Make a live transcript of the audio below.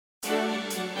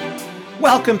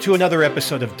Welcome to another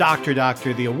episode of Dr.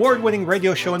 Doctor, the award-winning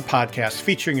radio show and podcast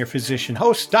featuring your physician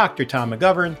host, Dr. Tom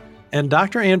McGovern. And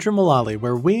Dr. Andrew Mullally,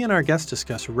 where we and our guests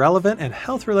discuss relevant and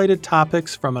health-related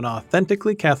topics from an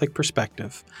authentically Catholic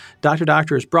perspective. Dr.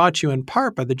 Doctor is brought to you in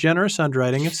part by the generous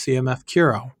underwriting of CMF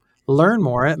Curo. Learn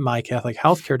more at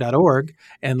mycatholichealthcare.org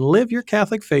and live your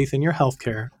Catholic faith in your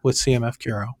healthcare with CMF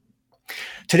Curo.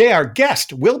 Today, our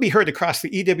guest will be heard across the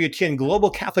EWTN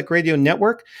Global Catholic Radio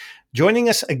Network. Joining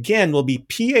us again will be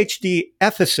PhD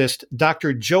ethicist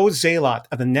Dr. Joe Zalot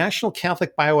of the National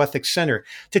Catholic Bioethics Center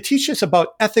to teach us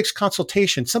about ethics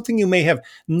consultation, something you may have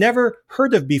never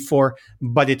heard of before,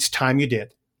 but it's time you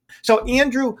did. So,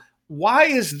 Andrew, why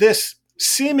is this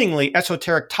seemingly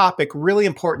esoteric topic really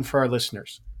important for our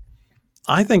listeners?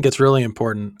 I think it's really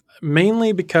important,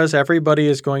 mainly because everybody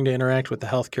is going to interact with the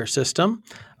healthcare system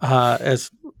as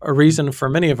a reason for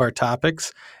many of our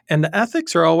topics. And the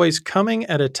ethics are always coming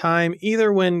at a time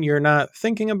either when you're not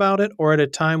thinking about it or at a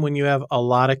time when you have a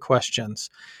lot of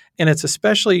questions. And it's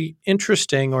especially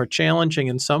interesting or challenging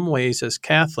in some ways as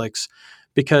Catholics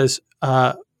because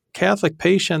Catholic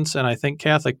patients and I think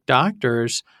Catholic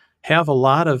doctors have a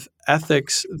lot of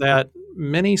ethics that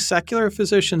many secular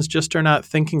physicians just are not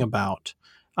thinking about.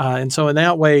 And so in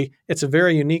that way, it's a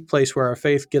very unique place where our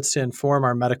faith gets to inform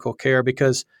our medical care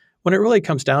because when it really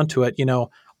comes down to it,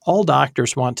 all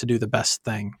doctors want to do the best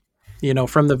thing.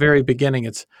 From the very beginning,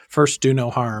 it's first do no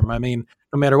harm. I mean,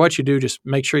 no matter what you do, just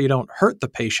make sure you don't hurt the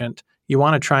patient. You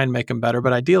want to try and make them better,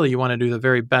 but ideally you want to do the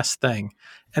very best thing.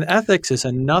 And ethics is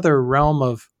another realm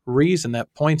of reason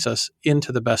that points us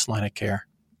into the best line of care.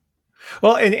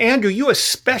 Well, and Andrew, you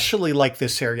especially like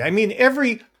this area. I mean,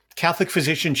 every Catholic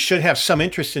physician should have some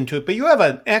interest into it, but you have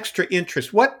an extra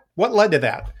interest. What led to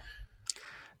that?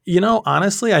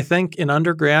 Honestly, I think in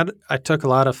undergrad, I took a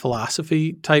lot of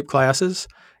philosophy type classes,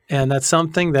 and that's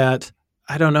something that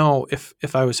I don't know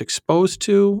if I was exposed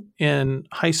to in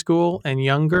high school and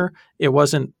younger, it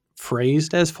wasn't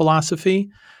phrased as philosophy.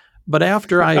 But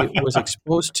after I was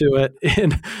exposed to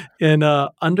it in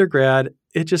undergrad,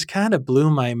 it just kind of blew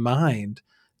my mind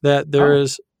that there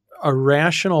is a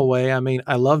rational way. I mean,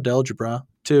 I loved algebra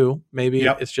too. Maybe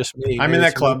It's just me. I'm in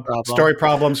that club. Story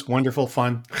problems, wonderful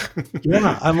fun.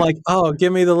 Yeah. I'm like, oh,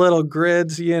 give me the little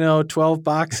grids, 12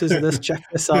 boxes of this, check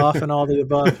this off and all the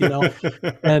above,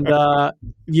 And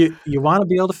you want to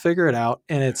be able to figure it out.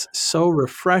 And it's so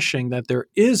refreshing that there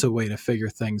is a way to figure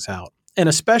things out. And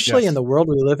especially in the world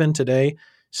we live in today,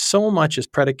 so much is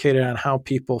predicated on how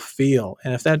people feel.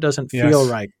 And if that doesn't feel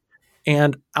right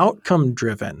and outcome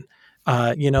driven,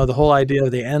 the whole idea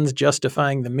of the ends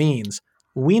justifying the means,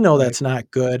 we know that's not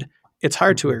good. It's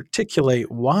hard to articulate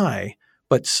why,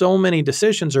 but so many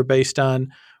decisions are based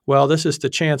on, well, this is the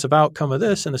chance of outcome of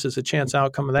this, and this is the chance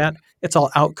outcome of that. It's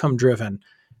all outcome driven.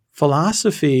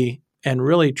 Philosophy and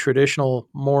really traditional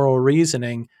moral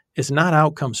reasoning is not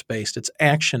outcomes based. It's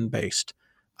action based.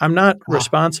 I'm not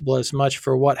responsible as much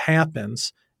for what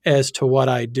happens as to what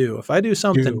I do. If I do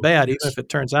something bad, even if it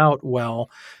turns out well,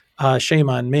 shame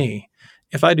on me.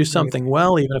 If I do something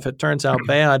well, even if it turns out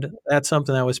bad, that's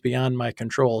something that was beyond my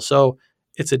control. So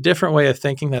it's a different way of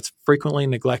thinking that's frequently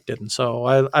neglected. And so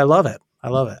I love it. I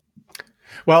love it.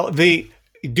 Well,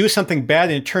 do something bad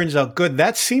and it turns out good.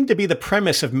 That seemed to be the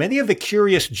premise of many of the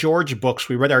Curious George books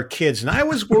we read our kids. And I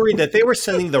was worried that they were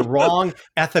sending the wrong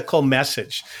ethical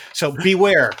message. So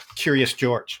beware, Curious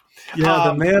George. Yeah,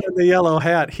 the man in the yellow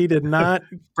hat, he did not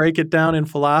break it down in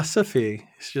philosophy.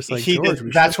 It's just like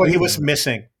George. That's what he was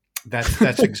missing. That's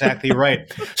exactly right.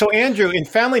 So, Andrew, in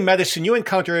family medicine, you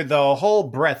encounter the whole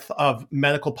breadth of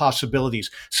medical possibilities.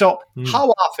 So how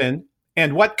often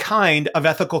and what kind of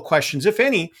ethical questions, if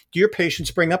any, do your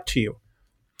patients bring up to you?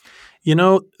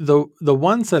 The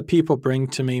ones that people bring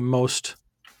to me most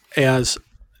as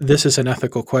this is an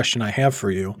ethical question I have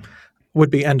for you would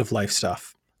be end-of-life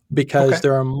stuff. Because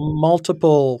there are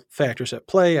multiple factors at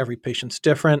play. Every patient's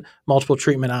different, multiple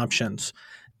treatment options.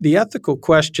 The ethical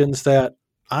questions that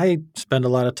I spend a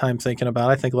lot of time thinking about,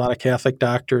 I think a lot of Catholic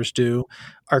doctors do,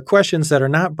 are questions that are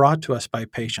not brought to us by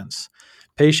patients.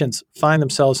 Patients find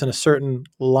themselves in a certain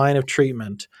line of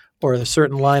treatment or a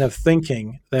certain line of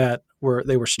thinking that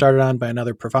they were started on by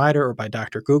another provider or by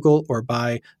Dr. Google or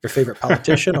by their favorite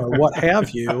politician or what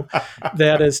have you,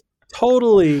 that is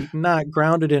totally not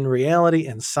grounded in reality,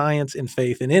 in science, in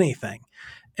faith, in anything.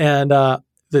 And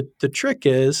the trick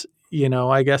is,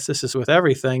 I guess this is with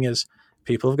everything, is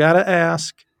people have got to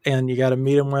ask and you got to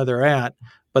meet them where they're at.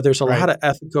 But there's a lot of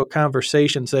ethical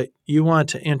conversations that you want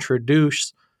to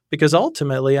introduce because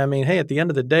ultimately, I mean, hey, at the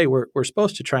end of the day, we're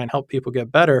supposed to try and help people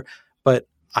get better. But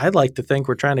I'd like to think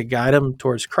we're trying to guide them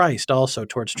towards Christ, also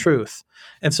towards truth.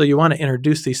 And so you want to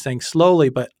introduce these things slowly,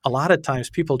 but a lot of times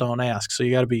people don't ask. So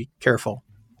you got to be careful.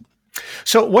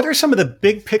 So what are some of the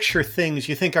big picture things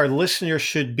you think our listeners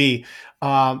should be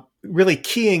really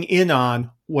keying in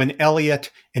on when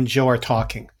Elliot and Joe are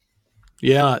talking?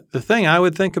 Yeah. The thing I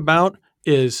would think about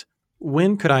is,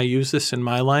 when could I use this in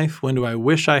my life? When do I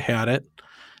wish I had it?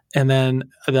 And then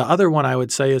the other one I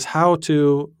would say is how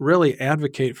to really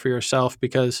advocate for yourself,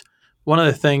 because one of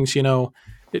the things,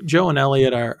 Joe and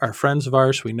Elliot are friends of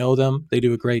ours. We know them. They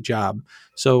do a great job.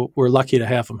 So we're lucky to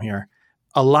have them here.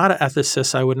 A lot of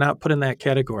ethicists I would not put in that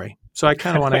category. So I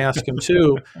kind of want to ask him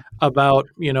too about,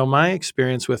 my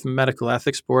experience with medical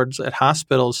ethics boards at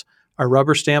hospitals are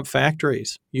rubber stamp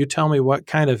factories. You tell me what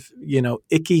kind of,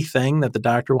 icky thing that the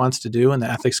doctor wants to do, and the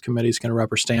ethics committee is going to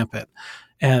rubber stamp it.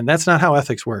 And that's not how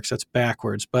ethics works. That's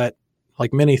backwards. But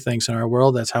like many things in our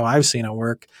world, that's how I've seen it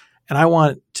work. And I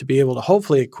want to be able to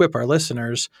hopefully equip our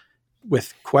listeners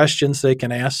with questions they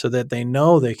can ask so that they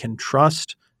know they can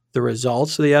trust the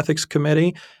results of the ethics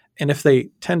committee. And if they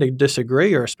tend to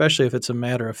disagree, or especially if it's a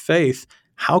matter of faith,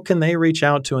 how can they reach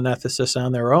out to an ethicist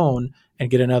on their own and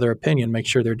get another opinion, make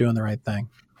sure they're doing the right thing?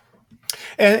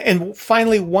 And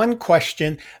finally, one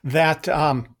question that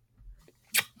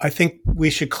I think we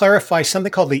should clarify,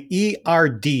 something called the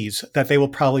ERDs that they will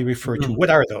probably refer to. What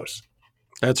are those?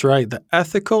 That's right. The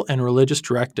Ethical and Religious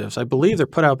Directives. I believe they're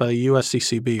put out by the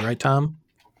USCCB, right, Tom?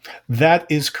 That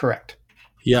is correct.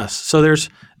 Yes. So there's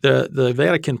the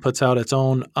Vatican puts out its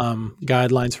own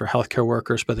guidelines for healthcare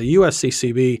workers, but the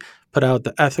USCCB put out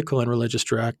the Ethical and Religious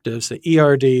Directives, the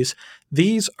ERDs.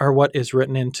 These are what is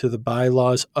written into the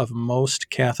bylaws of most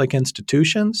Catholic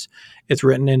institutions. It's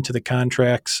written into the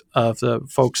contracts of the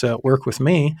folks that work with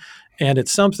me, and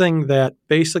it's something that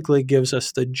basically gives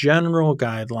us the general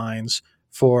guidelines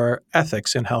for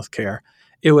ethics in healthcare.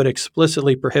 It would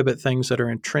explicitly prohibit things that are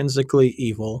intrinsically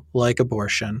evil, like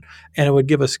abortion, and it would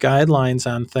give us guidelines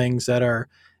on things that are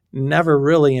never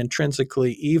really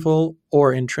intrinsically evil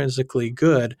or intrinsically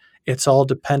good. It's all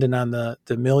dependent on the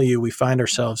milieu we find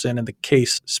ourselves in the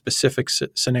case-specific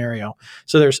scenario.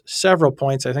 So there's several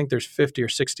points. I think there's 50 or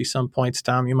 60 some points,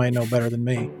 Tom. You might know better than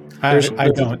me. I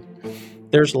don't.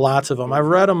 There's lots of them. I've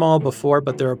read them all before,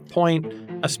 but they're a point,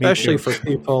 especially for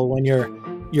people when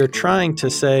you're trying to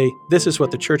say, this is what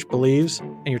the church believes,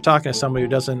 and you're talking to somebody who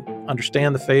doesn't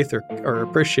understand the faith or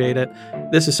appreciate it.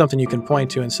 This is something you can point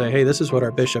to and say, hey, this is what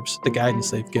our bishops, the guidance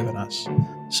they've given us.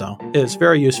 So it's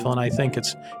very useful, and I think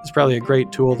it's probably a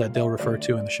great tool that they'll refer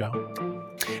to in the show.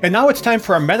 And now it's time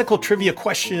for our medical trivia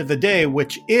question of the day,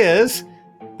 which is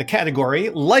the category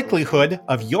likelihood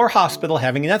of your hospital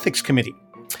having an ethics committee.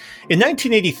 In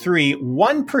 1983,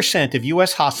 1% of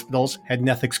U.S. hospitals had an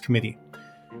ethics committee.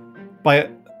 By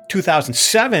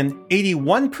 2007,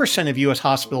 81% of U.S.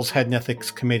 hospitals had an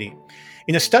ethics committee.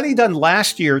 In a study done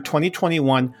last year,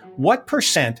 2021, what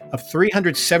percent of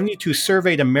 372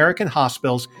 surveyed American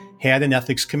hospitals had an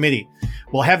ethics committee?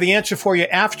 We'll have the answer for you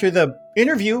after the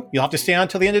interview. You'll have to stay on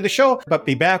until the end of the show, but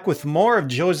be back with more of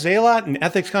Joe Zalot and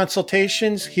Ethics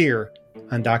Consultations here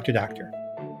on Dr. Doctor.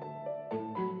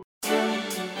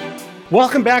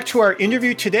 Welcome back to our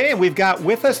interview today, and we've got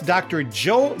with us Dr.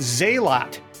 Joe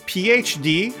Zalot,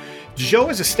 PhD. Joe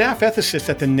is a staff ethicist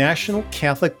at the National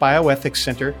Catholic Bioethics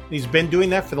Center. He's been doing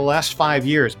that for the last 5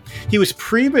 years. He was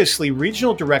previously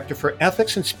Regional Director for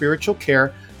Ethics and Spiritual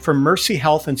Care for Mercy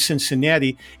Health in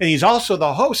Cincinnati, and he's also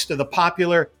the host of the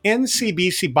popular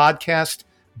NCBC podcast,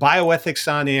 Bioethics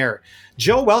on Air.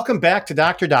 Joe, welcome back to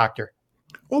Dr. Doctor.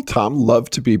 Well, Tom, love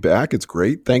to be back. It's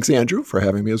great. Thanks, Andrew, for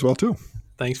having me as well, too.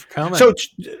 Thanks for coming.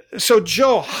 So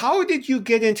Joe, how did you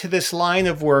get into this line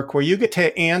of work where you get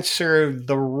to answer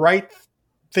the right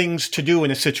things to do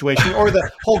in a situation, or the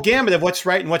whole gamut of what's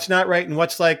right and what's not right and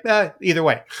what's like, either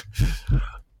way?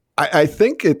 I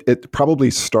think it probably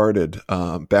started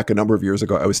back a number of years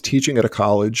ago. I was teaching at a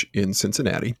college in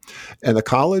Cincinnati, and the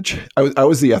college, I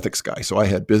was the ethics guy. So I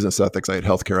had business ethics, I had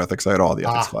healthcare ethics, I had all the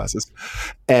ethics classes.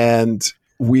 And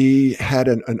we had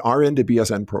an RN to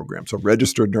BSN program, so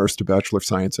registered nurse to Bachelor of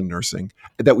Science in Nursing,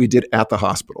 that we did at the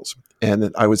hospitals. And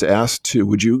then I was asked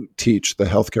would you teach the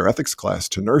healthcare ethics class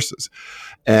to nurses?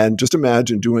 And just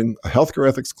imagine doing a healthcare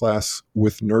ethics class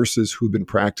with nurses who've been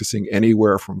practicing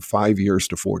anywhere from 5 years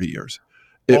to 40 years.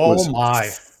 It was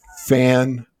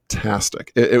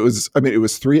fantastic. It was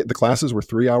the classes were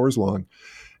 3 hours long,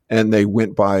 and they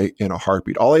went by in a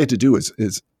heartbeat. All I had to do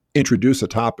is introduce a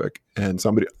topic, and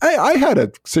I had a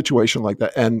situation like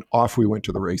that, and off we went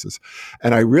to the races.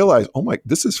 And I realized,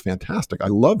 this is fantastic. I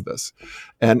love this.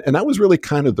 And that was really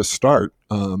kind of the start.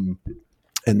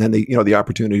 And then the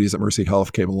opportunities at Mercy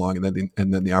Health came along, and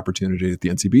then the opportunity at the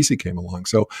NCBC came along.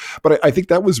 So, but I think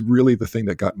that was really the thing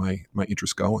that got my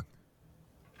interest going.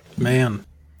 Man.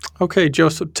 Okay, Joe,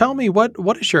 so tell me, what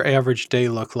does your average day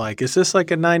look like? Is this like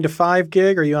a 9 to 5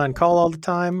 gig? Are you on call all the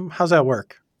time? How's that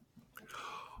work?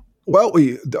 Well,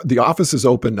 the office is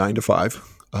open 9 to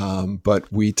 5,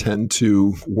 but we tend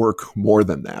to work more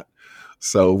than that.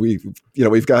 So we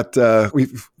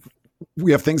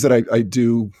have things that I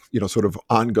do, sort of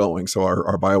ongoing. So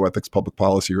our bioethics public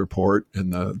policy report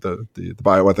and the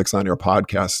bioethics on your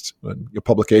podcast and your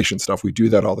publication stuff, we do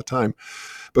that all the time.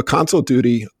 But consult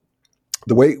duty,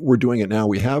 the way we're doing it now,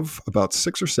 we have about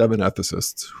 6 or 7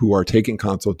 ethicists who are taking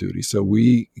consult duty. So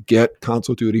we get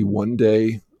consult duty one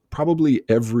day, probably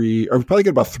get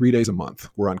about 3 days a month.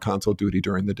 We're on consult duty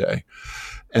during the day.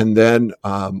 And then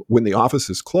when the office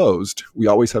is closed, we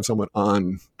always have someone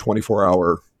on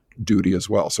 24-hour duty as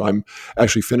well. So I'm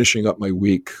actually finishing up my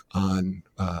week on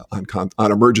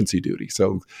emergency duty.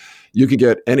 So you can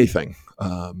get anything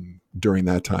during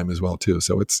that time as well too.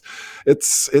 So it's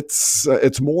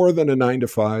more than a 9 to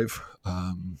 5,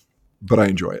 but I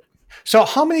enjoy it. So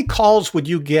how many calls would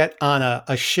you get on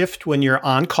a shift when you're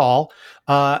on call,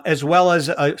 as well as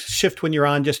a shift when you're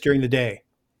on just during the day?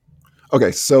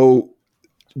 Okay, so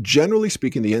generally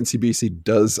speaking, the NCBC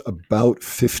does about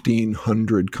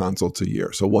 1,500 consults a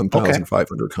year, so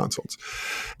 1,500 consults.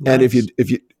 Nice. And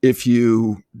if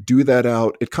you do that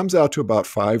out, it comes out to about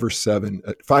 5 to 7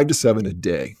 a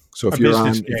day. So if you're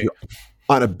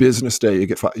on a business day, you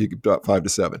get about 5 to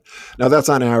 7. Now that's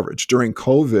on average. During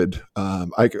COVID,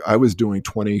 I was doing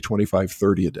 20, 25,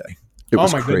 30 a day. It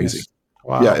was crazy. Goodness.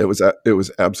 Wow. Yeah, it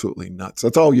was absolutely nuts.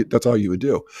 That's all you would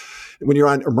do. When you're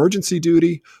on emergency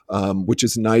duty, which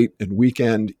is night and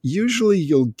weekend, usually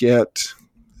you'll get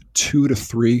 2 to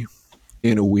 3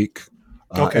 in a week.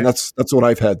 And that's what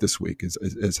I've had this week is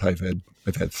I've had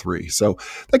 3. So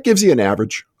that gives you an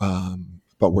average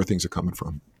about where things are coming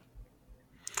from.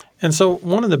 And so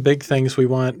one of the big things we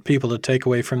want people to take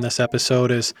away from this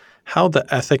episode is how the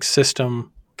ethics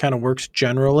system kind of works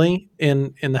generally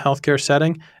in the healthcare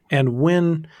setting. And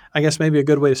when, I guess maybe a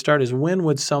good way to start is, when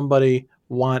would somebody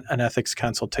want an ethics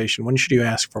consultation? When should you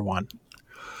ask for one?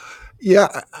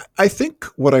 Yeah, I think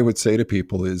what I would say to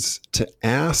people is to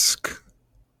ask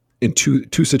in two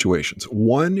situations.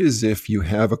 One is if you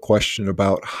have a question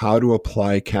about how to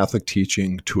apply Catholic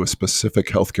teaching to a specific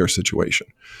healthcare situation.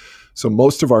 So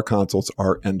most of our consults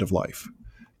are end of life,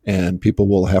 and people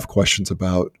will have questions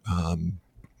about,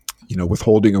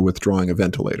 withholding or withdrawing a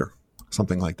ventilator,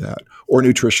 something like that, or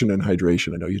nutrition and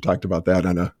hydration. I know you talked about that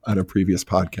on a previous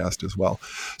podcast as well.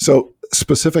 So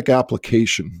specific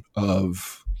application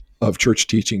of church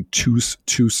teaching to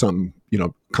some,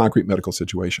 concrete medical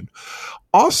situation.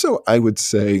 Also, I would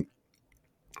say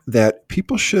that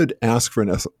people should ask for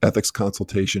an ethics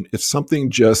consultation if something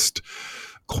just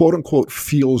quote unquote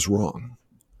feels wrong.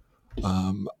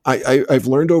 I've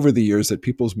learned over the years that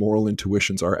people's moral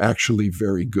intuitions are actually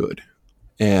very good.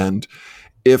 And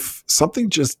if something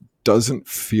just doesn't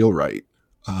feel right,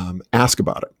 ask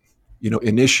about it.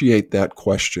 Initiate that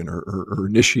question or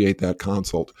initiate that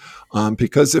consult.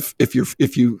 Because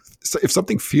if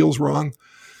something feels wrong,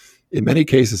 in many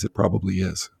cases it probably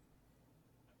is.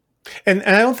 And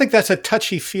I don't think that's a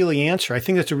touchy-feely answer. I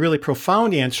think that's a really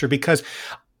profound answer, because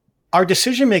our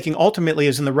decision-making ultimately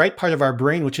is in the right part of our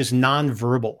brain, which is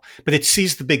nonverbal, but it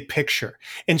sees the big picture.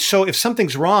 And so if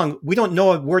something's wrong, we don't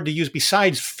know a word to use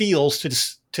besides feels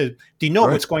to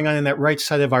denote what's going on in that right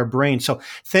side of our brain. So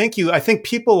thank you. I think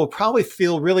people will probably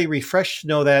feel really refreshed to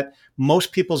know that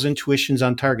most people's intuition's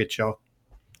on target, Joe.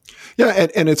 Yeah,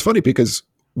 and it's funny because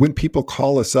when people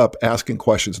call us up asking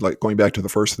questions, like going back to the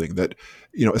first thing, that,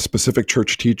 a specific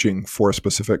church teaching for a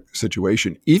specific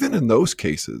situation, even in those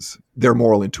cases, their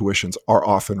moral intuitions are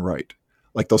often right.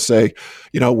 Like they'll say,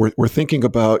 we're thinking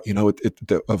about,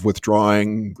 of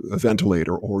withdrawing a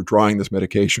ventilator or drawing this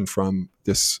medication from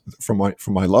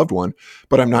my loved one,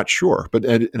 but I'm not sure.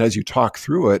 And as you talk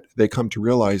through it, they come to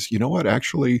realize,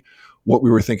 actually, what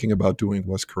we were thinking about doing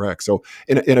was correct. So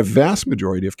in a vast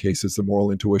majority of cases, the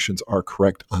moral intuitions are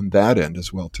correct on that end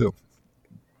as well, too.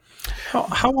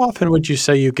 How often would you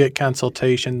say you get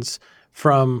consultations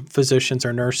from physicians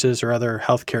or nurses or other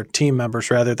healthcare team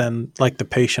members rather than like the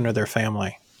patient or their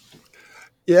family?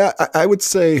 Yeah, I would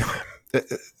say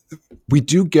we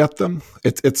do get them.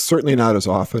 It's certainly not as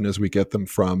often as we get them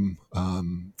from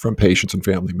patients and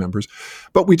family members,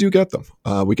 but we do get them.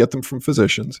 We get them from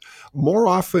physicians. More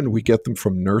often, we get them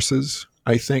from nurses,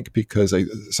 I think, because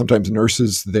sometimes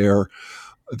nurses,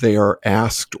 they are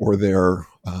asked or they're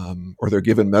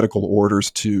given medical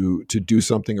orders to do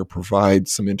something or provide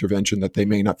some intervention that they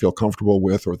may not feel comfortable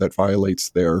with or that violates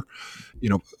their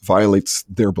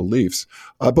beliefs.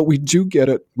 But we do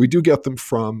get them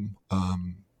from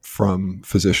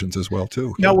physicians as well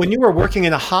too. Now, when you were working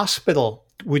in a hospital,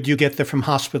 would you get them from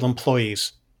hospital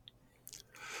employees?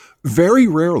 Very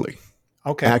rarely.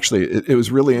 Okay. Actually, it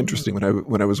was really interesting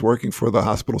when I was working for the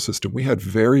hospital system. We had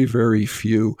very, very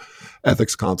few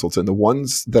ethics consults, and the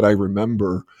ones that I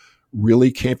remember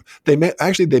really came. They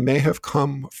may have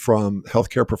come from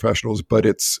healthcare professionals, but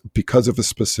it's because of a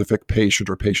specific patient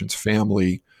or patient's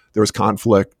family. There was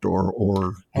conflict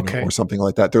or something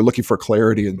like that. They're looking for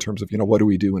clarity in terms of, what do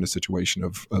we do in a situation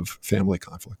of family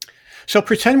conflict. So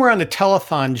pretend we're on the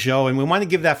telethon, Joe, and we want to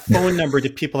give that phone number to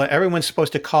people that everyone's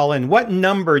supposed to call in. What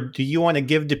number do you want to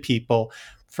give to people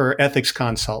for ethics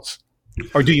consults?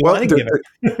 Or do you want to give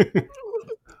it?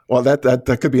 Well,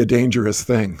 that could be a dangerous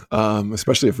thing,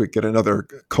 especially if we get another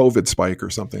COVID spike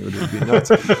or something. It would be nuts.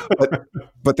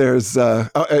 But there's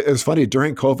it was funny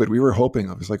during COVID. We were hoping.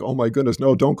 I was like, oh my goodness,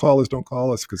 no, don't call us,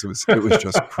 because it was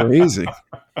just crazy.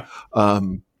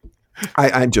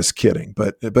 I'm just kidding,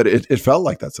 but it felt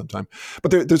like that sometime.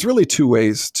 But there's really two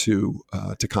ways to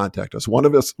contact us. One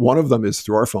of them is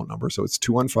through our phone number, so it's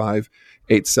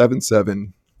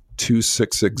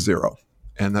 215-877-2660.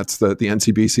 And that's the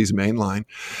NCBC's main line.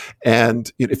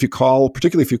 And if you call,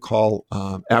 particularly if you call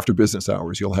after business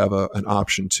hours, you'll have an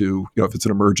option to, if it's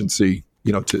an emergency,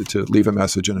 to leave a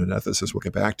message and an ethicist will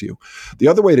get back to you. The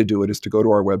other way to do it is to go to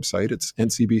our website. It's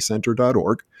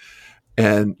ncbcenter.org.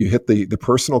 And you hit the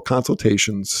personal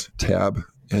consultations tab.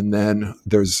 And then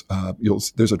there's a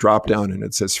drop down and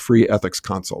it says free ethics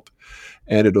consult.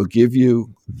 And it'll give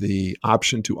you the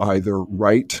option to either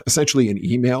write essentially an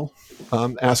email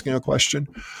asking a question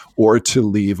or to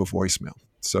leave a voicemail.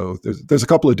 So there's a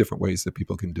couple of different ways that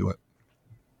people can do it.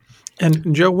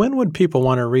 And Joe, when would people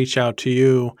want to reach out to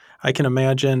you? I can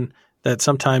imagine that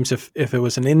sometimes if it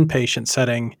was an inpatient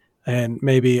setting and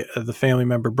maybe the family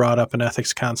member brought up an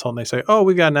ethics consult and they say, oh,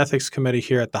 we've got an ethics committee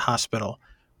here at the hospital.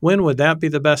 When would that be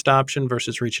the best option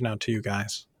versus reaching out to you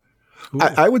guys?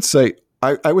 I would say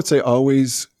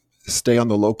always stay on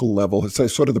the local level. It's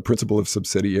sort of the principle of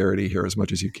subsidiarity here as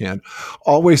much as you can.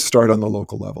 Always start on the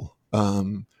local level.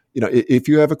 If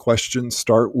you have a question,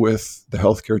 start with the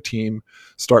healthcare team,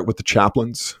 start with the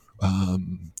chaplains,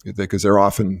 because they're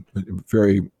often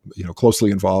very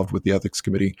closely involved with the ethics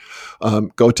committee.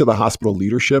 Go to the hospital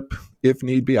leadership if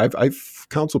need be. I've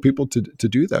counseled people to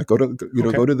do that. Go to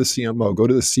go to the CMO, go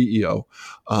to the CEO,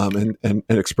 and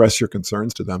express your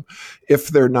concerns to them. If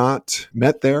they're not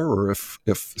met there, or if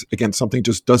again something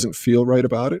just doesn't feel right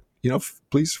about it,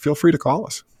 please feel free to call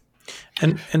us.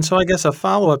 And so I guess a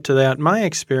follow-up to that, my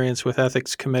experience with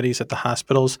ethics committees at the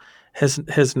hospitals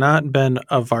has not been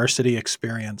a varsity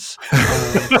experience.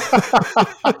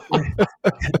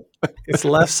 It's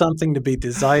left something to be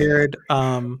desired.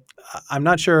 I'm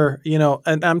not sure,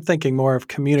 and I'm thinking more of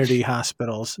community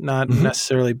hospitals, not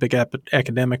necessarily big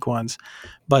academic ones,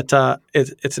 but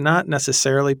it's not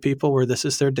necessarily people where this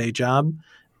is their day job.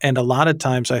 And a lot of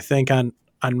times I think on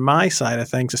my side of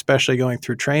things, especially going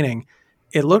through training,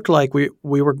 it looked like we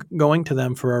were going to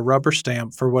them for a rubber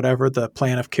stamp for whatever the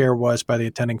plan of care was by the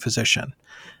attending physician.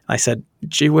 I said,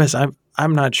 gee whiz,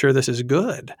 I'm not sure this is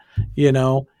good.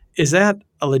 Is that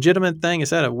a legitimate thing? Is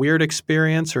that a weird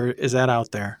experience, or is that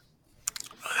out there?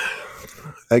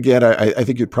 Again, I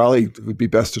think it would be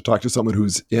best to talk to someone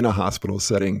who's in a hospital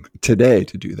setting today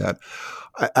to do that.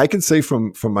 I can say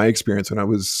from my experience when I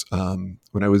was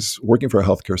working for a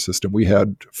healthcare system, we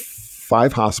had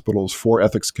 5 hospitals, 4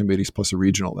 ethics committees, plus a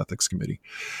regional ethics committee.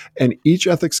 And each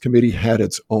ethics committee had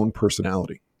its own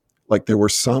personality. Like there were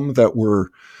some that were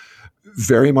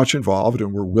very much involved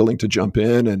and were willing to jump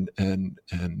in and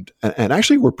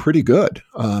actually were pretty good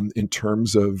in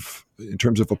terms of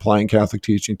applying Catholic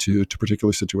teaching to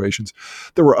particular situations.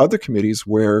 There were other committees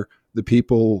where the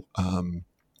people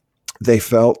they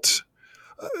felt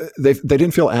they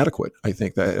didn't feel adequate. I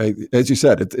think that, as you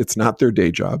said, it's not their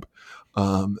day job.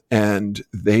 And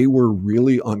they were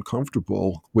really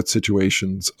uncomfortable with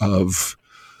situations of,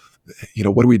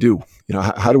 what do we do?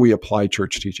 How do we apply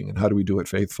church teaching and how do we do it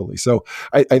faithfully? So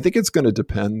I think it's going to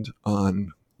depend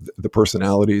on the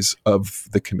personalities of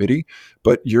the committee,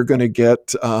 but you're going to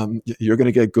get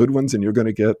good ones, and you're going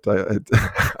to get I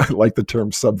like the term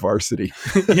subvarsity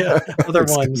other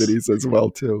ones committees as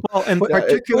well too. Well, and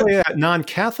particularly at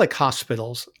non-Catholic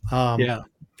hospitals, the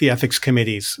ethics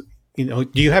committees. Do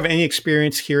you have any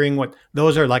experience hearing what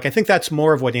those are like? I think that's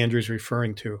more of what Andrew's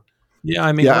referring to. Yeah,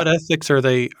 I mean, what ethics are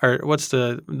they? What's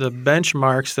the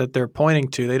benchmarks that they're pointing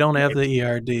to? They don't have the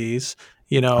ERDs.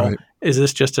 Right. Is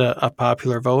this just a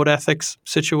popular vote ethics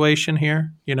situation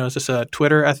here? Is this a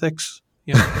Twitter ethics?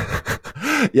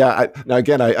 Yeah. Now,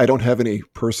 again, I don't have any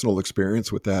personal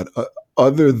experience with that,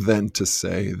 other than to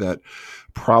say that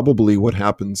probably what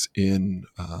happens in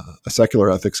a secular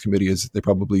ethics committee is they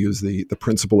probably use the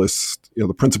principalist,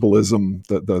 the principalism,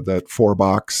 that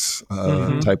 4-box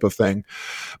type of thing.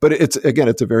 But it's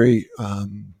a very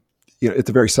it's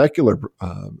a very secular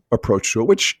approach to it,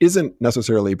 which isn't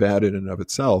necessarily bad in and of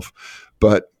itself,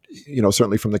 but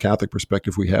certainly from the Catholic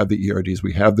perspective, we have the ERDs,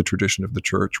 we have the tradition of the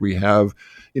church, we have,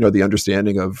 the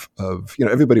understanding of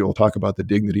everybody will talk about the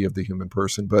dignity of the human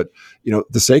person, but,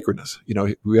 the sacredness,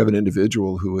 we have an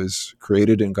individual who is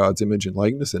created in God's image and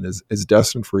likeness and is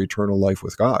destined for eternal life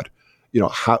with God.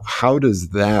 How does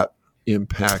that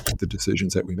impact the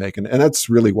decisions that we make? And that's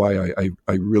really why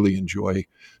I really enjoy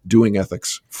doing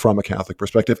ethics from a Catholic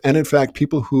perspective. And in fact,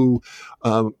 people who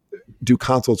do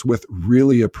consults with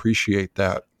really appreciate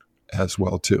that as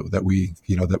well too, that we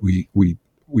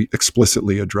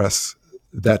explicitly address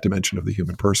that dimension of the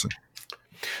human person.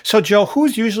 So Joe,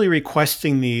 who's usually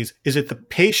requesting these? Is it the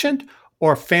patient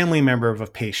or a family member of a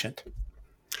patient?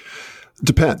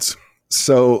 Depends.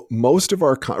 So most of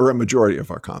or a majority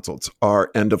of our consults are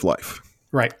end of life.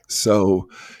 Right. So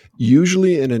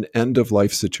usually in an end of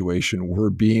life situation, we're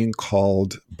being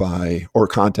called by or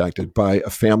contacted by a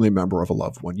family member of a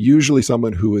loved one, usually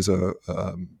someone who is a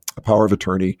power of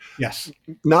attorney. Yes.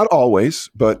 Not always,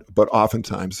 but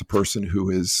oftentimes the person who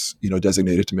is,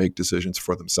 designated to make decisions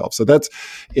for themselves. So that's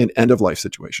in end of life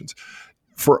situations.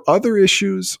 For other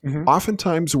issues,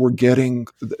 oftentimes we're getting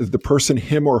the person,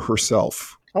 him or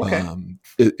herself,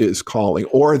 is calling,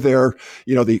 or they're,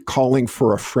 the calling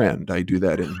for a friend. I do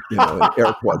that in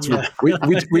air quotes.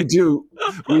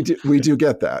 We do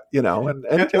get that,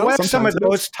 And what are some of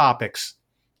those topics?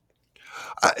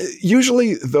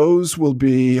 Usually those will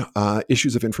be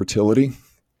issues of infertility,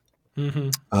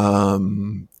 ectopic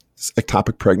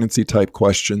pregnancy type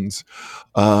questions,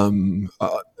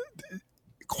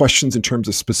 questions in terms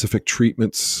of specific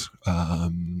treatments,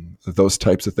 those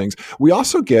types of things. We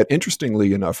also get,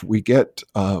 interestingly enough,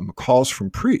 calls from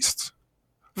priests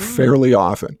fairly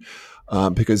often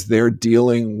because they're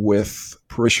dealing with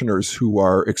parishioners who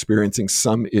are experiencing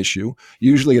some issue.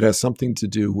 Usually it has something to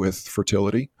do with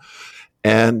fertility.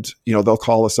 And, they'll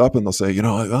call us up and they'll say,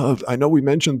 I know we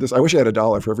mentioned this. I wish I had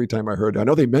 $1 for every time I heard it. I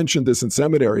know they mentioned this in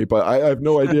seminary, but I have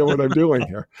no idea what I'm doing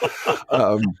here.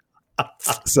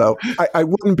 So I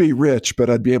wouldn't be rich, but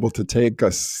I'd be able to take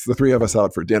the three of us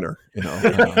out for dinner,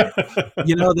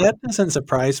 That doesn't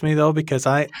surprise me though, because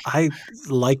I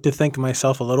like to think of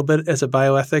myself a little bit as a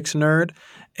bioethics nerd.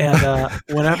 And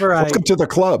whenever welcome to the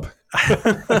club.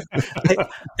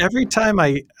 Every time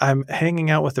I'm hanging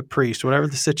out with a priest, whatever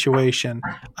the situation,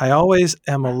 I always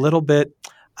am a little bit,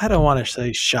 I don't want to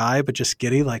say shy, but just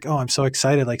giddy, like, oh, I'm so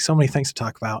excited, like so many things to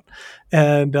talk about.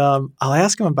 And I'll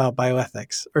ask them about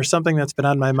bioethics or something that's been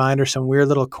on my mind or some weird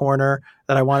little corner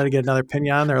that I wanted to get another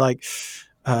opinion on. They're like,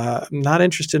 I'm not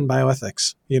interested in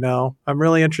bioethics. I'm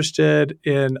really interested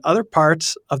in other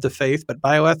parts of the faith, but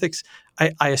bioethics,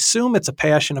 I assume it's a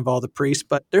passion of all the priests,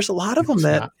 but there's a lot of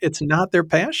them it's not their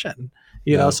passion,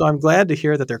 so I'm glad to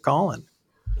hear that they're calling.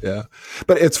 Yeah.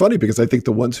 But it's funny because I think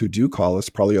the ones who do call us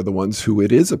probably are the ones who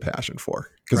it is a passion for,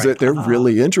 because they're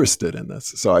really interested in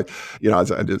this. So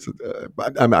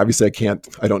I'm obviously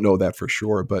I don't know that for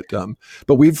sure, but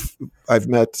I've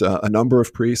met a number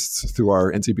of priests through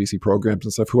our NCBC programs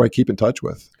and stuff who I keep in touch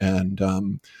with, and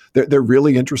they're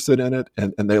really interested in it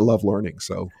and they love learning.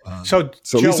 So Joe,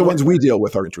 at least the ones we deal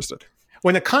with are interested.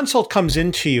 When a consult comes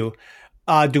into you,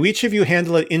 do each of you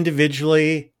handle it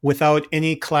individually without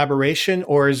any collaboration,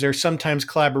 or is there sometimes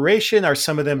collaboration? Are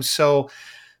some of them so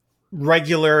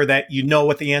regular that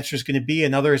what the answer is going to be,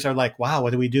 and others are like, wow,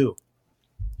 what do we do?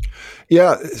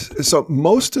 Yeah. So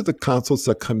most of the consults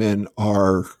that come in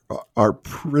are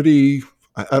pretty,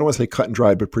 I don't want to say cut and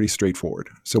dried, but pretty straightforward.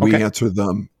 So we answer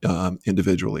them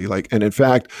individually. And in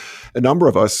fact, a number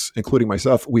of us, including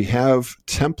myself, we have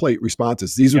template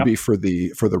responses. These would be for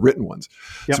the written ones.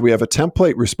 Yep. So we have a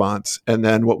template response, and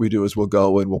then what we do is we'll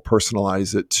go and we'll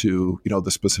personalize it to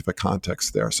the specific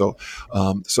context there. So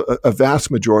a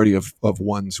vast majority of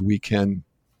ones we can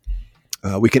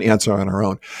answer on our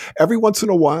own. Every once in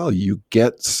a while, you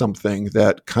get something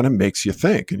that kind of makes you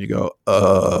think, and you go,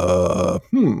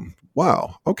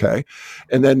 wow, okay.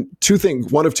 And then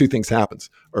one of two things happens,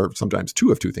 or sometimes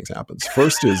two of two things happens.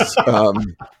 First is,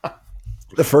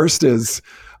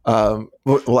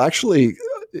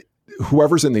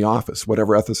 whoever's in the office,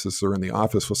 whatever ethicists are in the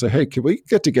office, will say, hey, can we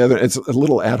get together? It's a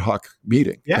little ad hoc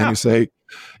meeting. Yeah. And you say,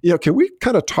 can we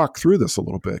kind of talk through this a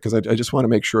little bit? Because I just want to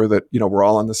make sure that, we're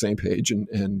all on the same page.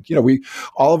 And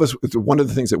all of us, one of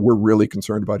the things that we're really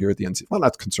concerned about here at the NC, well,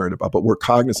 not concerned about, but we're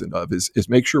cognizant of is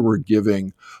make sure we're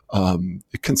giving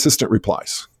consistent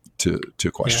replies to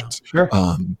questions. Yeah,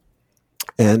 sure.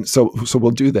 And so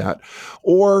we'll do that.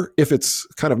 Or if it's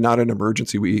kind of not an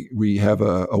emergency, we have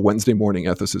a Wednesday morning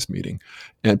ethicist meeting,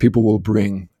 and people will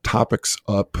bring topics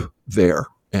up there.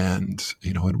 And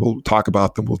we'll talk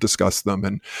about them, we'll discuss them,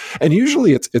 and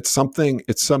usually it's some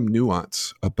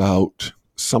nuance about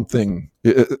something,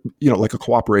 like a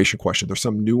cooperation question. There's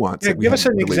some nuance. Yeah, give us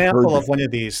an example of one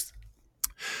of these.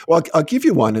 Well, I'll give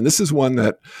you one, and this is one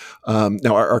that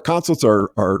now our consults are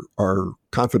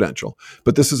confidential,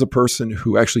 but this is a person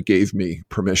who actually gave me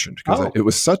permission because it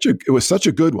was such a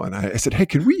good one. I said, hey,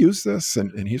 can we use this?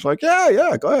 And he's like,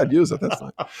 yeah, go ahead, use it. That's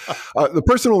fine. The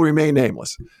person will remain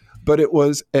nameless. But it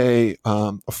was a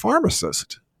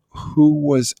pharmacist who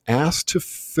was asked to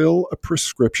fill a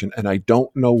prescription, and I don't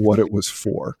know what it was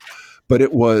for, but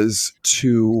it was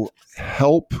to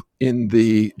help in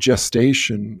the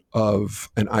gestation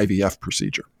of an IVF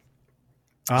procedure.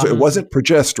 So it wasn't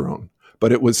progesterone,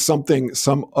 but it was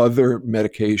some other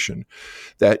medication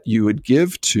that you would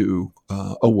give to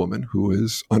a woman who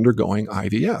is undergoing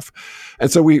IVF.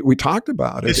 And so we talked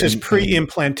about it. This is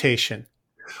pre-implantation.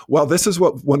 Well, this is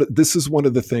one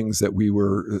of the things that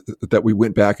we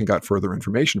went back and got further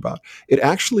information about. It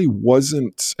actually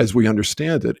wasn't, as we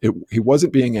understand it, he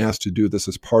wasn't being asked to do this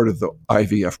as part of the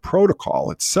IVF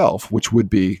protocol itself, which would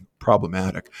be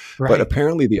problematic. Right. But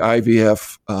apparently the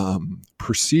IVF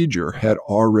procedure had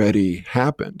already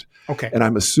happened. Okay. And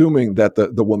I'm assuming that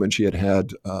the woman, she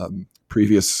had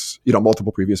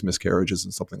multiple previous miscarriages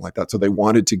and something like that. So they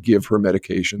wanted to give her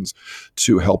medications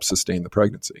to help sustain the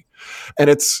pregnancy. And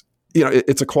it's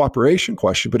a cooperation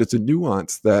question, but it's a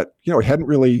nuance that, I hadn't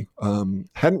really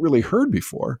heard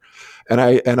before. And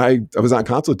I was on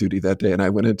consult duty that day, and I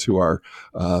went into our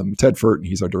Ted Furton,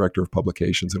 he's our director of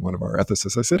publications and one of our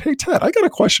ethicists. I said, hey, Ted, I got a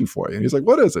question for you. And he's like,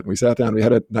 what is it? And we sat down, we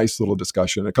had a nice little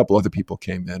discussion. A couple other people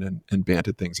came in and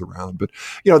banted things around. But,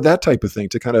 that type of thing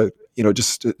to kind of,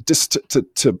 just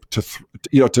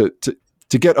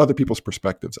to get other people's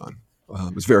perspectives on.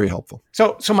 Is very helpful.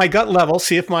 So my gut level,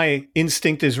 see if my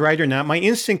instinct is right or not. My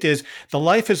instinct is the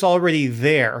life is already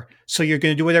there, so you're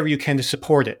going to do whatever you can to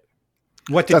support it.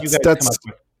 What did you guys come up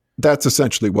with? That's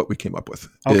essentially what we came up with.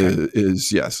 Okay.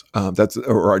 Is yes, that's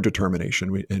our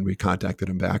determination. We contacted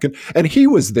him back, and he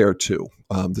was there too.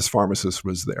 This pharmacist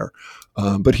was there,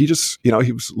 but he just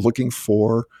he was looking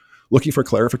for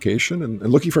clarification and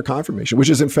looking for confirmation, which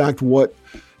is in fact what.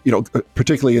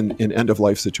 Particularly in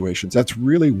end-of-life situations, that's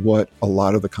really what a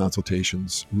lot of the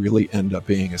consultations really end up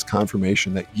being, is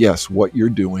confirmation that, yes, what you're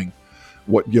doing,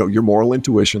 what your moral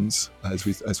intuitions,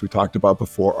 as we talked about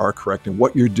before, are correct, and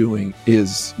what you're doing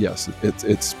is, yes,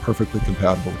 it's perfectly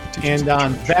compatible with the teachings. And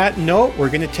on that note, we're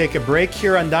going to take a break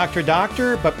here on Dr.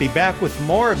 Doctor, but be back with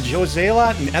more of Joe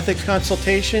Zalot and Ethics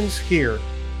Consultations here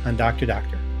on Dr.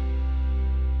 Doctor.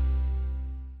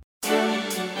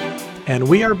 And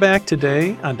we are back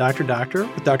today on Dr. Doctor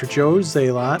with Dr. Joe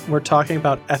Zalot. We're talking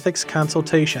about ethics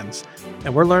consultations,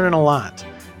 and we're learning a lot.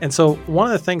 And so one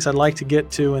of the things I'd like to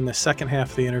get to in the second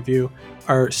half of the interview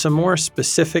are some more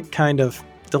specific kind of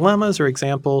dilemmas or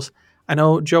examples. I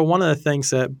know, Joe, one of the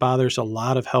things that bothers a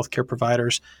lot of healthcare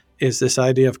providers is this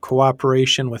idea of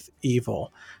cooperation with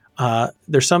evil.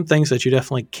 There's some things that you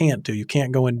definitely can't do. You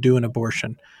can't go and do an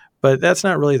abortion. But that's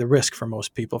not really the risk for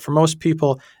most people. For most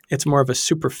people, it's more of a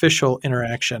superficial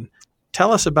interaction.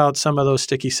 Tell us about some of those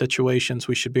sticky situations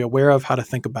we should be aware of, how to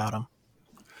think about them.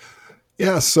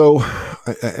 Yeah, so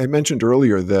I mentioned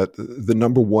earlier that the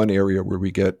number one area where we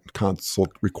get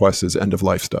consult requests is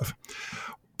end-of-life stuff.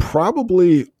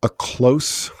 Probably a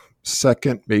close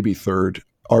second, maybe third,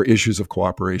 are issues of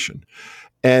cooperation.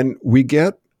 And we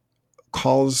get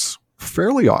calls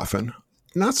fairly often.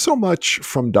 Not so much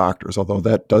from doctors, although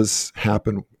that does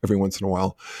happen every once in a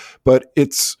while, but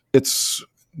it's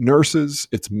nurses,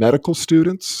 it's medical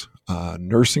students,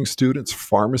 nursing students,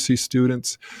 pharmacy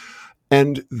students,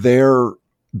 and they're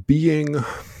being,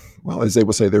 well, as they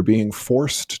will say, they're being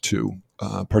forced to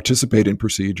participate in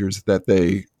procedures that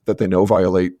they know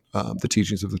violate the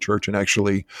teachings of the church and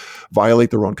actually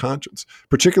violate their own conscience,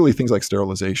 particularly things like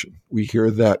sterilization. We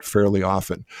hear that fairly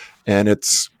often, and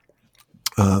it's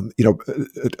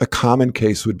a common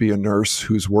case would be a nurse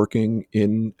who's working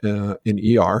in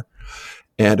ER,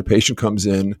 and a patient comes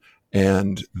in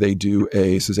and they do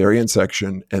a cesarean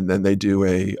section, and then they do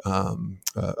a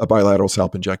bilateral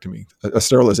salpingectomy, a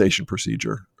sterilization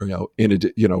procedure,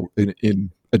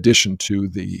 in addition to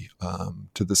the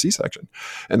C-section.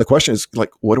 And the question is,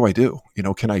 like, what do I do?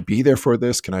 Can I be there for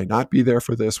this? Can I not be there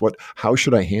for this? How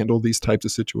should I handle these types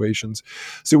of situations?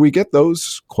 So we get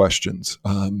those questions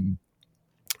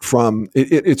from.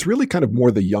 It's really kind of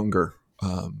more the younger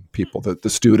people, the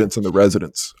students and the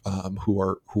residents who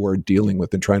are dealing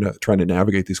with and trying to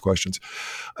navigate these questions.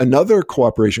 Another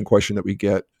cooperation question that we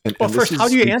get. First, how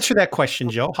do you answer that question,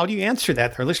 Joe? How do you answer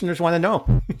that? Our listeners want to know.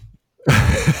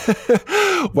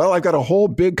 Well, I've got a whole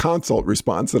big consult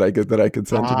response that I could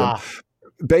send to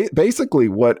them. Basically,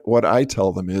 what I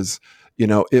tell them is,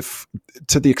 if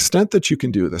to the extent that you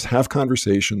can do this, have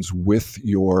conversations with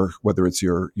whether it's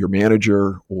your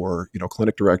manager or,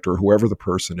 clinic director or whoever the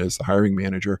person is, the hiring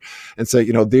manager, and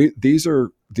say, these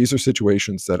are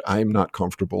situations that I'm not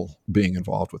comfortable being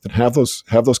involved with, and have those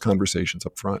conversations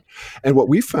up front. And what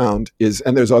we found is,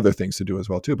 and there's other things to do as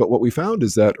well too, but what we found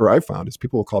is that, or I found is,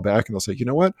 people will call back and they'll say,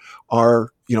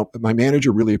 my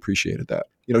manager really appreciated that.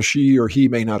 She or he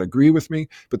may not agree with me,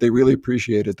 but they really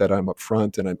appreciated that I'm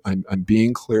upfront and I'm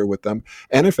being clear with them.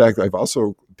 And in fact,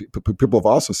 people have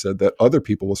also said that other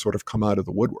people will sort of come out of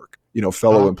the woodwork.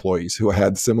 Fellow employees who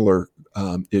had similar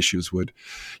issues would,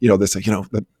 they say,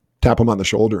 tap them on the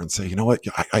shoulder and say, what,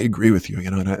 I agree with you,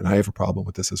 and I have a problem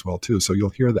with this as well too. So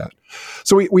you'll hear that.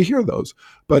 So we hear those,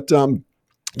 but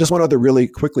just one other really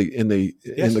quickly in the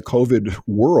COVID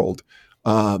world.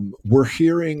 We're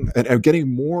hearing and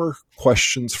getting more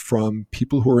questions from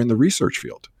people who are in the research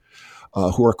field,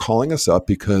 who are calling us up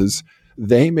because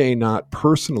they may not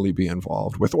personally be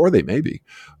involved with, or they may be,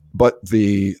 but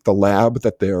the lab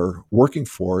that they're working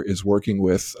for is working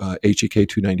with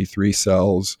HEK293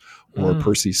 cells or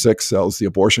PER-C6 cells, the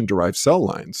abortion-derived cell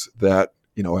lines that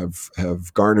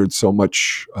have garnered so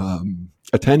much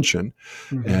attention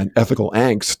and ethical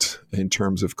angst in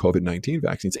terms of COVID-19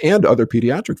 vaccines and other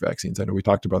pediatric vaccines. I know we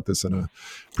talked about this in a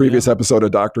previous episode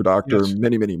of Dr. Doctor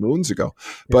many, many moons ago.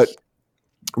 Yes. But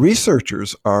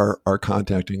researchers are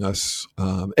contacting us,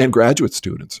 and graduate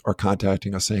students are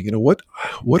contacting us saying, what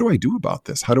do I do about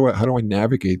this? How do I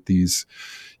navigate these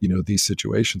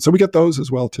situations? So we get those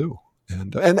as well too.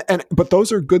 But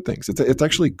those are good things. It's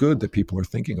actually good that people are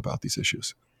thinking about these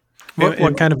issues.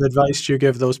 What kind of advice do you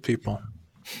give those people?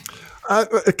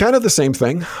 Kind of the same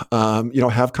thing.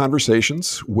 Have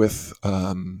conversations with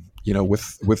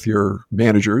your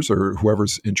managers or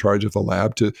whoever's in charge of the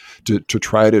lab to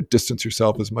try to distance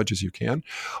yourself as much as you can.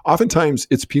 Oftentimes,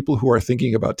 it's people who are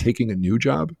thinking about taking a new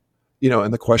job,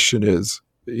 and the question is,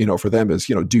 for them is,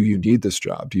 do you need this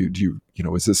job? Do you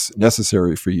is this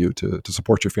necessary for you to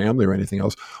support your family or anything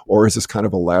else? Or is this kind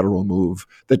of a lateral move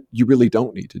that you really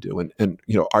don't need to do? And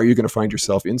are you going to find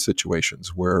yourself in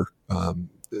situations where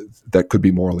that could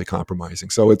be morally compromising?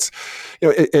 So it's,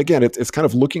 it's kind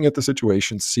of looking at the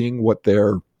situation, seeing what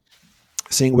their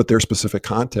specific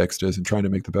context is and trying to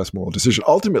make the best moral decision.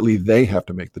 Ultimately, they have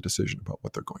to make the decision about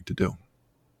what they're going to do.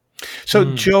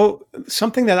 So, Joe,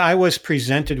 something that I was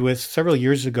presented with several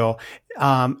years ago,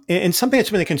 and something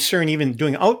that's been a concern even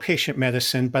doing outpatient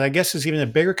medicine, but I guess is even a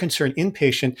bigger concern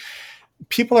inpatient,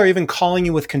 people are even calling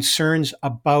you with concerns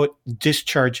about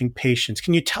discharging patients.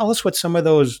 Can you tell us what some of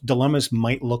those dilemmas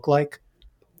might look like?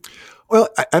 Well,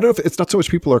 I don't know if it's not so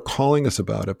much people are calling us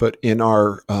about it, but in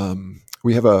our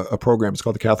we have a program. It's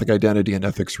called the Catholic Identity and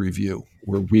Ethics Review,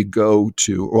 where we go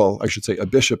to, a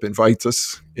bishop invites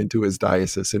us into his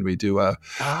diocese, and we do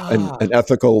an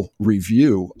ethical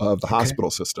review of the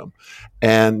hospital system.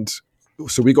 And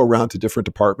so we go around to different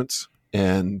departments,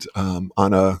 and on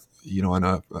one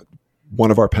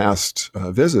of our past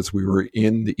visits, we were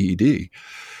in the ED,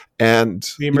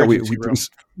 and the emergency room,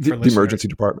 the emergency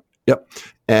department. Yep,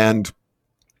 and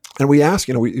we asked,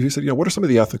 we said, what are some of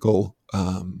the ethical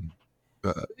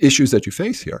issues that you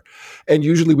face here? And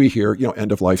usually we hear,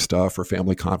 end of life stuff or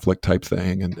family conflict type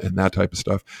thing and that type of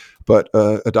stuff. But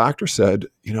a doctor said,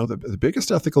 the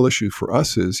biggest ethical issue for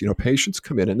us is, patients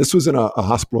come in, and this was in a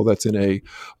hospital that's in a,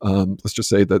 let's just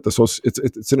say that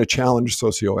it's in a challenged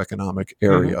socioeconomic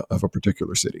area of a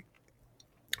particular city.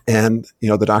 And,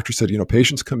 the doctor said,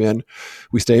 patients come in,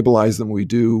 we stabilize them, we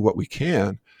do what we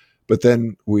can, but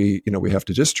then we have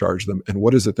to discharge them. And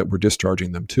what is it that we're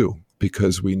discharging them to?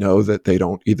 Because we know that they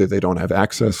don't have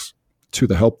access to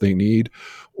the help they need,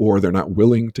 or they're not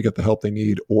willing to get the help they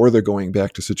need, or they're going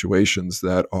back to situations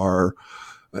that are,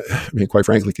 quite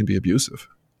frankly, can be abusive.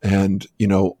 And,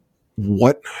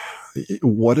 what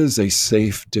does a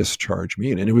safe discharge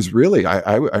mean? And it was really,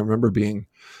 I remember being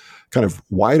kind of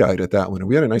wide-eyed at that one. And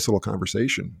we had a nice little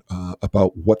conversation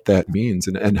about what that means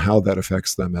and how that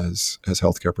affects them as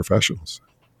healthcare professionals.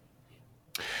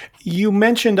 You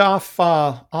mentioned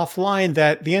offline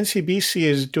that the NCBC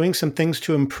is doing some things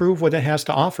to improve what it has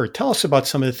to offer. Tell us about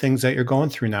some of the things that you're going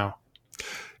through now.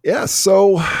 Yeah,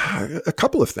 so a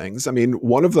couple of things. I mean,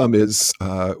 one of them is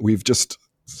we've just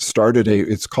started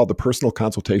it's called the Personal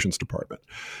Consultations Department.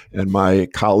 And my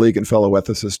colleague and fellow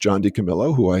ethicist, John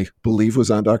DiCamillo, who I believe was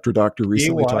on Dr. Doctor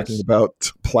recently talking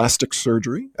about plastic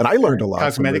surgery. And I learned a lot.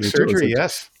 Cosmetic surgery,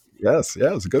 yes. Yes, yeah,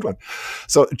 it was a good one.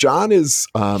 So John is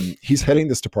he's heading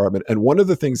this department, and one of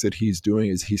the things that he's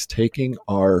doing is he's taking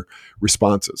our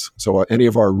responses. So any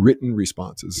of our written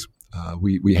responses,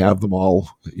 we have them all.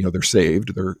 They're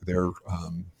saved. They're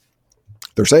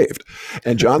saved,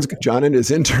 and John and his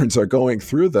interns are going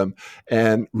through them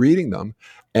and reading them,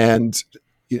 and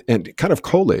kind of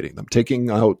collating them, taking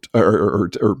out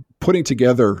or putting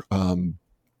together.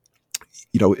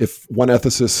 If one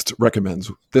ethicist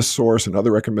recommends this source,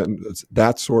 another recommends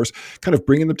that source, kind of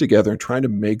bringing them together and trying to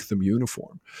make them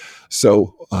uniform.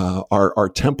 So our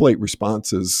template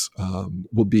responses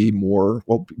will be more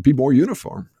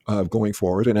uniform going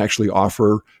forward, and actually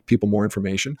offer people more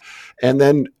information. And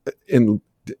then in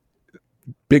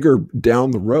bigger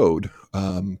down the road,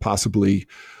 possibly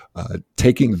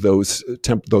taking those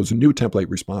new template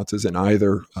responses and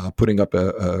either putting up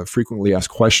a frequently asked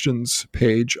questions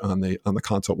page on the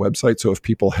consult website. So if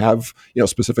people have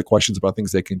specific questions about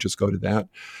things, they can just go to that,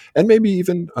 and maybe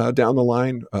even down the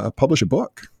line publish a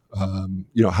book. How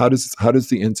does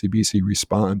the NCBC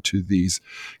respond to these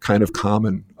kind of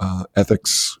common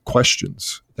ethics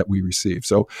questions that we receive?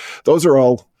 So those are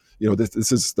all.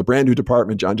 This is the brand new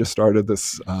department. John just started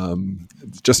this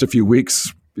just a few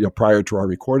weeks prior to our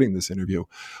recording this interview,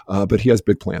 but he has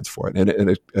big plans for it,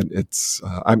 and it's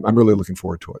I'm really looking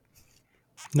forward to it.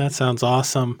 That sounds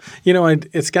awesome.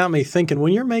 It's got me thinking,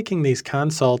 when you're making these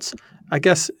consults, I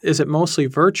guess, is it mostly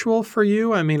virtual for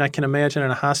you? I mean, I can imagine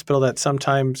in a hospital that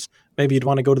sometimes maybe you'd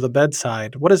want to go to the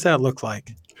bedside. What does that look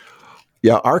like?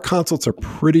 Yeah, our consults are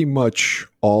pretty much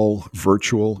all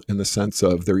virtual in the sense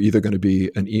of they're either going to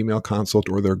be an email consult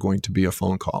or they're going to be a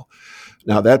phone call.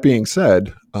 Now, that being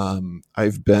said,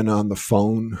 I've been on the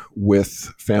phone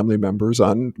with family members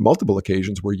on multiple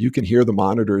occasions where you can hear the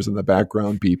monitors in the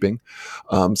background beeping.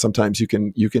 Sometimes you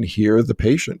can hear the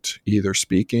patient either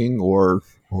speaking or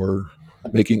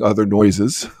making other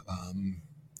noises,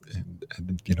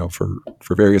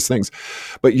 for various things.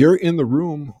 But you're in the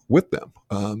room with them.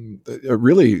 A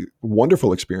really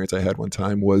wonderful experience I had one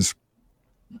time was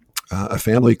a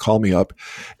family called me up,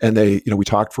 and we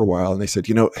talked for a while, and they said,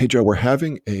 hey, Joe, we're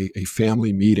having a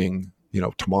family meeting,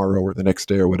 tomorrow or the next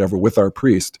day or whatever with our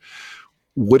priest.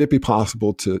 Would it be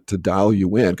possible to dial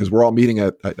you in? Because we're all meeting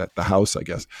at the house, I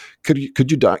guess. Could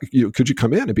you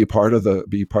come in and be part of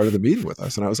the meeting with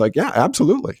us? And I was like, yeah,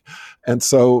 absolutely. And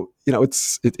so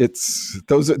that's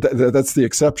the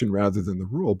exception rather than the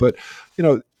rule. But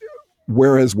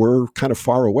whereas we're kind of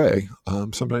far away,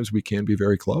 sometimes we can be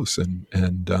very close, and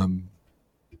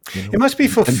it must be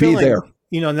fulfilling. And be there.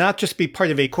 Not just be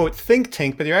part of a quote think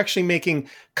tank, but you're actually making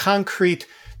concrete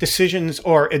decisions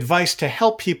or advice to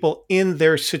help people in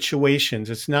their situations.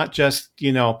 It's not just,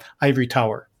 ivory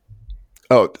tower.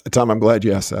 Oh, Tom, I'm glad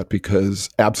you asked that, because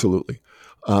absolutely.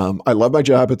 I love my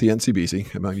job at the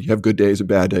NCBC. I mean, you have good days and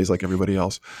bad days like everybody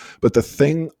else. But the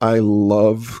thing I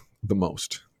love the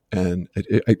most, and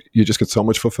you just get so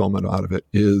much fulfillment out of it,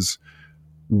 is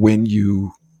when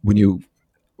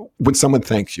someone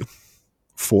thanks you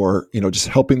for just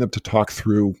helping them to talk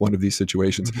through one of these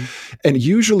situations. Mm-hmm. And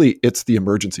usually it's the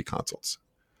emergency consults.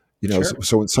 Sure.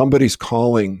 So when somebody's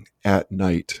calling at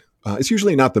night, it's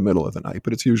usually not the middle of the night,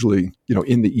 but it's usually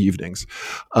in the evenings,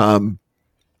 and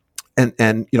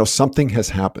something has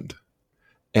happened,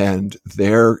 and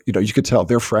they're you could tell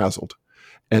they're frazzled,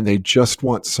 and they just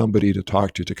want somebody to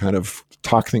talk to kind of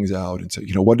talk things out and say,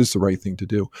 what is the right thing to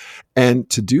do, and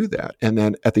to do that. And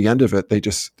then at the end of it, they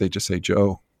just say,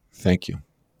 Joe, thank you.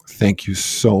 Thank you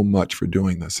so much for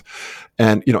doing this.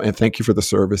 And, and thank you for the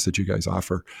service that you guys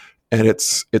offer. And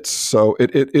it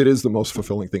is the most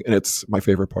fulfilling thing. And it's my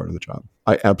favorite part of the job.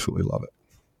 I absolutely love it.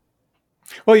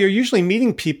 Well, you're usually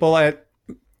meeting people at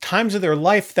times of their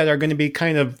life that are going to be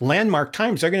kind of landmark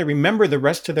times. They're going to remember the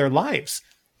rest of their lives.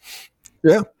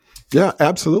 Yeah. Yeah,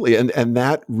 absolutely. And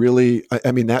that really,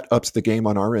 that ups the game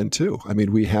on our end too. I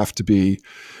mean, we have to be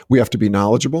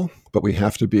knowledgeable, but we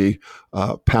have to be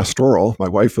pastoral. My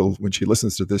wife will, when she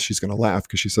listens to this, she's going to laugh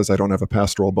because she says I don't have a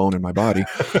pastoral bone in my body,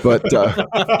 but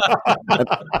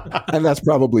and that's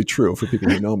probably true for people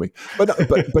who know me.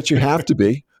 But you have to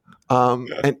be,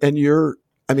 and you're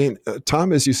I mean,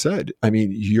 Tom, as you said, I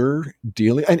mean, you're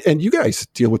dealing, and you guys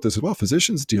deal with this as well.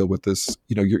 Physicians deal with this.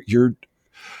 You know,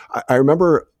 I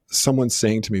remember someone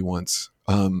saying to me once,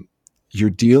 you're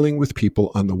dealing with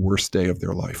people on the worst day of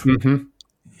their life. Mm-hmm.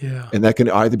 Yeah. And that can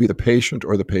either be the patient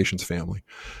or the patient's family.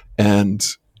 And,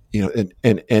 you know,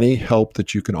 and any help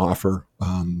that you can offer,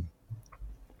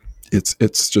 it's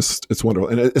wonderful.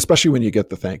 And especially when you get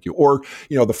the thank you or,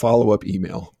 you know, the follow-up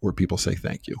email where people say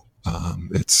thank you.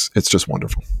 It's just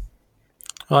wonderful.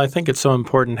 Well, I think it's so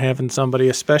important having somebody,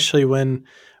 especially when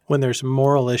there's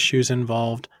moral issues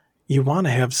involved, you want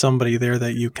to have somebody there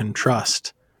that you can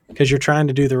trust because you're trying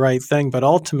to do the right thing. But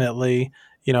ultimately,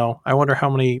 you know, I wonder how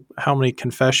many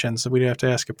confessions we'd have to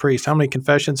ask a priest. How many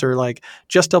confessions are like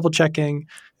just double checking?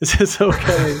 Is this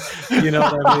okay? You know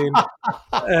what I mean?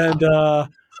 And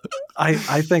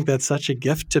I think that's such a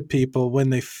gift to people when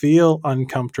they feel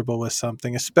uncomfortable with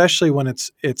something, especially when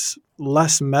it's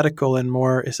less medical and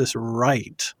more, is this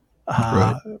right?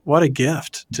 Right. What a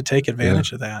gift to take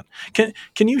advantage of that.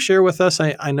 Can you share with us,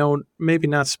 I know maybe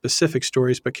not specific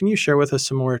stories, but can you share with us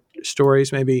some more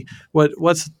stories? Maybe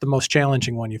what's the most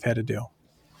challenging one you've had to do?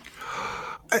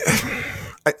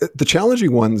 The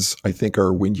challenging ones, I think,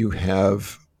 are when you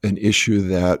have an issue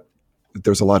that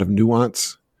there's a lot of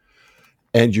nuance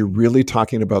and you're really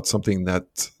talking about something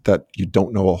that you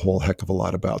don't know a whole heck of a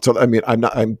lot about. So, I mean, I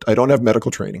don't have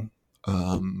medical training,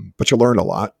 but you learn a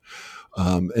lot.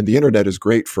 And the internet is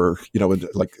great for, you know,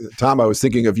 like Tom, I was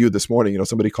thinking of you this morning, you know,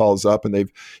 somebody calls up and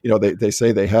they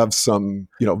say they have some,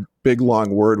 you know, big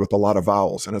long word with a lot of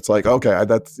vowels. And it's like, okay, I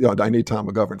need Tom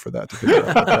McGovern for that to figure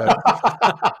out that.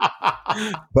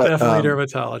 But, definitely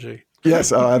dermatology.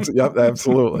 Yes. Yep,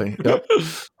 absolutely. Yep.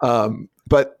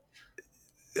 But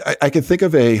I can think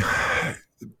of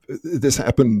this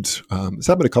happened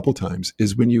a couple times,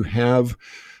 is when you have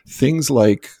things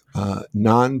like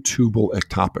non-tubal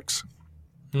ectopics.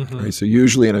 Mm-hmm. Right? So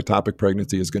usually an ectopic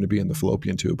pregnancy is going to be in the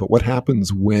fallopian tube, but what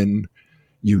happens when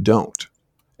you don't?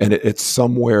 And it's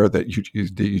somewhere that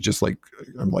you just like,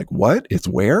 I'm like, what? It's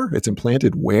where? It's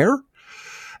implanted where?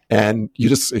 And you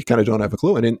kind of don't have a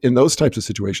clue. And in those types of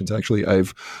situations, actually,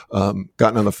 I've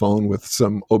gotten on the phone with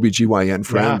some OBGYN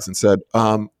friends and said,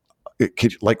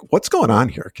 what's going on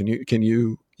here? Can you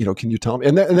tell me?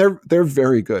 And they're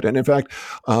very good. And in fact,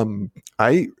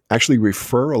 I actually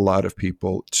refer a lot of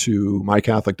people to My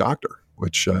Catholic Doctor,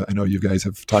 which I know you guys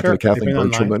have talked to Kathleen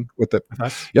Birchelman with it.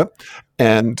 Yep.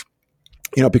 And,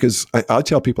 you know, because I'll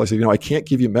tell people, I say, you know, I can't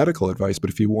give you medical advice, but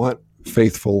if you want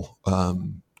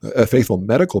a faithful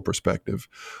medical perspective,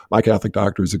 My Catholic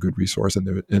Doctor is a good resource,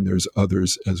 and there's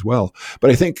others as well. But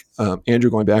I think,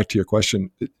 Andrew, going back to your question,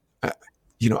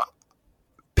 you know,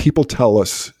 people tell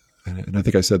us, and I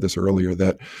think I said this earlier,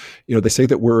 that, you know, they say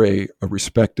that we're a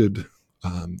respected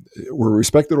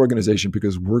organization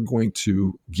because we're going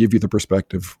to give you the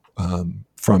perspective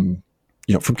from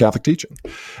Catholic teaching,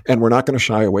 and we're not going to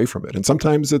shy away from it. And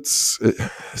sometimes it's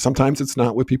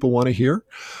not what people want to hear.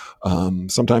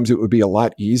 Sometimes it would be a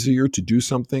lot easier to do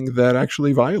something that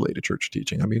actually violated church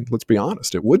teaching. I mean, let's be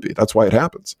honest, it would be. That's why it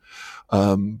happens.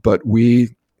 But we're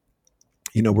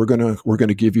going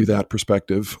to give you that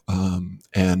perspective,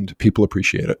 and people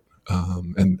appreciate it.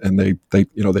 And they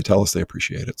tell us they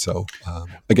appreciate it. So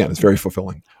again, it's very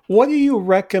fulfilling. What do you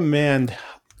recommend,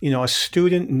 you know, a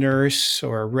student nurse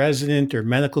or a resident or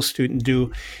medical student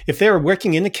do if they're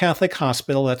working in a Catholic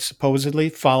hospital that's supposedly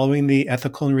following the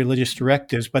ethical and religious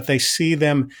directives, but they see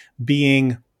them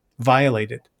being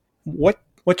violated? What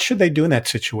should they do in that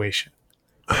situation?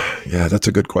 Yeah, that's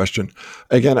a good question.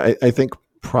 Again, I think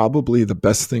probably the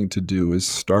best thing to do is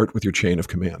start with your chain of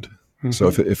command. Mm-hmm. So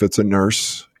if it's a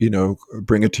nurse, you know,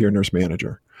 bring it to your nurse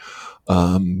manager.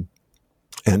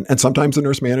 And sometimes the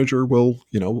nurse manager will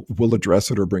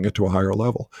address it or bring it to a higher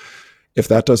level. If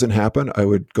that doesn't happen, I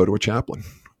would go to a chaplain,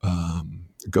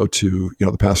 go to, you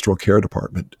know, the pastoral care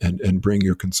department and bring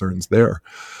your concerns there.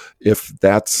 If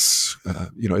that's,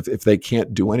 if they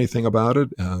can't do anything about it,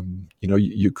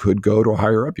 you could go to a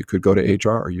higher up, you could go to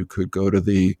HR, or you could go to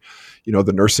the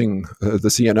nursing, the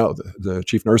CNO, the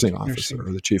chief nursing officer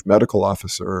or the chief medical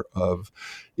officer of,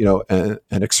 you know,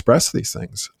 and express these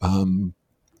things.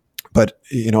 But,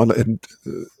 you know,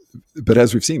 but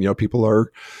as we've seen, you know, people are,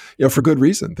 you know, for good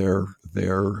reason, they're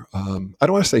I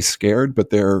don't want to say scared, but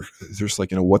they're just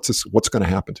like, you know, what's going to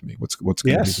happen to me? What's going to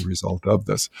be the result of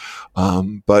this?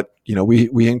 But, you know,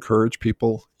 we encourage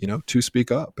people, you know, to speak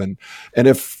up. And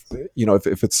if, you know,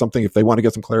 if it's something, if they want to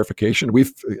get some clarification,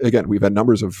 we've had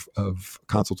numbers of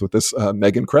consults with this,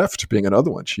 Megan Kreft being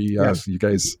another one. She, you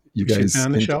guys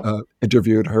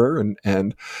interviewed her,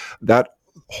 and that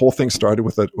whole thing started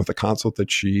with a consult that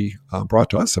she brought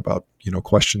to us about,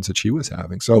 questions that she was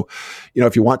having. So,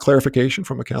 if you want clarification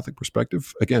from a Catholic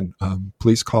perspective, again,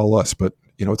 please call us. But,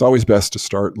 it's always best to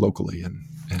start locally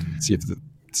and see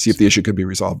if the issue could be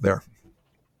resolved there.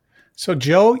 So,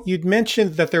 Joe, you'd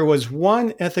mentioned that there was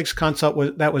one ethics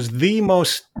consult that was the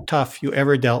most tough you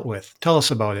ever dealt with. Tell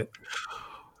us about it.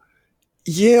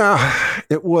 Yeah,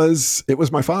 it was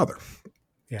my father.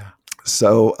 Yeah.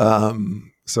 So,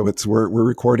 we're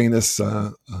recording this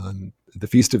on the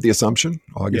Feast of the Assumption,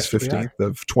 August 15th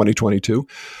of 2022.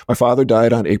 My father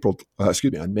died on May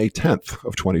 10th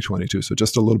of 2022. So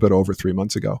just a little bit over 3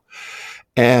 months ago.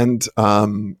 And,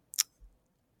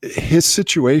 his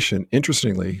situation,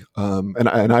 interestingly, and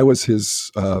I was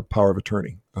his power of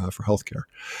attorney for healthcare.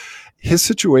 His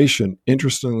situation,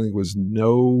 interestingly, was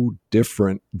no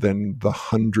different than the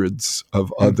hundreds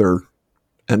of other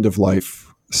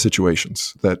end-of-life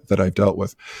situations that I've dealt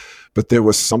with. But there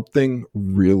was something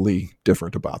really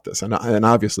different about this. And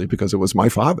obviously, because it was my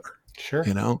father, sure,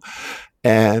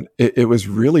 and it was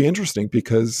really interesting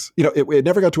because, it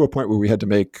never got to a point where we had to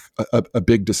make a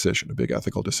big decision, a big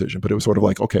ethical decision. But it was sort of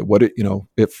like, okay,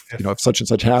 if such and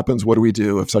such happens, what do we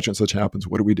do? If such and such happens,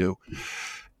 what do we do?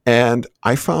 And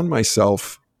I found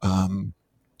myself, I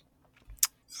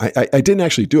didn't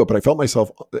actually do it, but I felt myself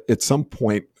at some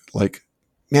point like,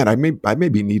 man, I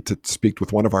maybe need to speak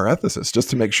with one of our ethicists just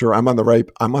to make sure I'm on the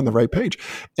right page.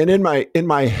 And in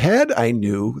my head, I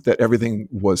knew that everything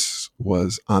was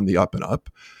on the up and up,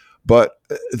 but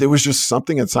there was just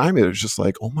something inside me that was just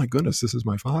like, oh my goodness, this is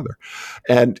my father.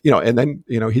 And, and then,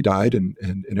 he died and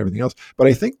everything else. But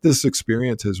I think this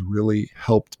experience has really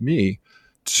helped me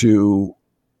to,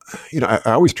 I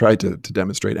always try to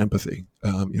demonstrate empathy,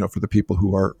 for the people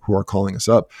who are calling us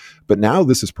up. But now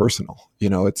this is personal.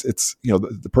 It's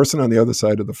the person on the other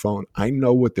side of the phone. I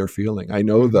know what they're feeling. I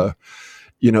know the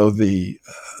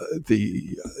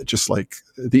just like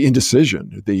the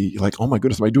indecision, the like, oh my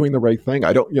goodness, am I doing the right thing?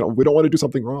 I don't, we don't want to do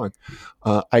something wrong.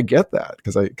 I get that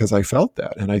because I felt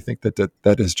that, and I think that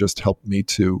has just helped me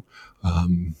to,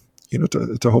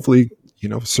 to hopefully,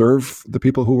 serve the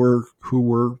people who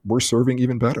were serving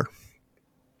even better.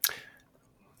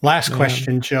 Last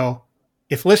question, Joe.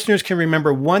 If listeners can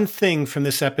remember one thing from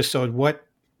this episode, what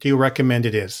do you recommend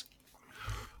it is?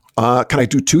 Can I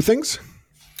do two things?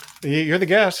 You're the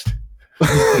guest.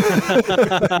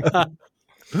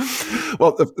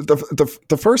 Well,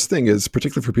 the first thing is,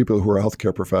 particularly for people who are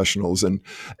healthcare professionals, and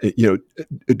due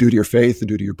to your faith and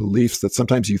due to your beliefs, that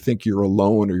sometimes you think you're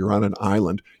alone or you're on an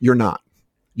island. You're not.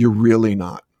 You're really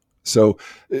not. So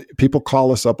people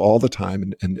call us up all the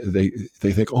time and they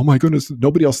think, oh my goodness,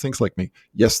 nobody else thinks like me.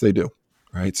 Yes, they do.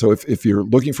 Right. So if you're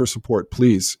looking for support,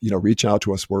 please, reach out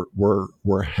to us.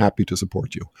 We're happy to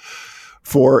support you.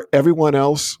 For everyone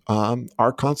else,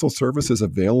 our consult service is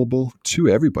available to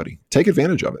everybody. Take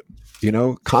advantage of it.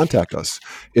 Contact us.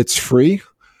 It's free.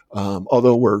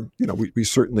 Although we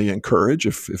certainly encourage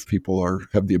if people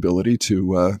have the ability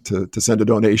to send a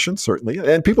donation, certainly,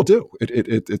 and people do.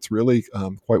 It's really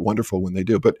quite wonderful when they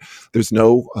do. But there's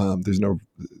no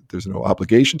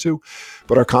obligation to.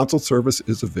 But our consult service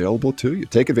is available to you.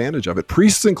 Take advantage of it,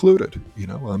 priests included.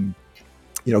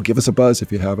 Give us a buzz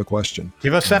if you have a question.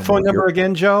 Give us that phone number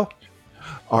again, Joe.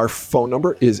 Our phone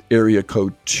number is area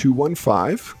code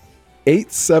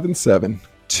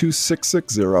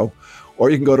 215-877-2660. Or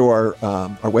you can go to our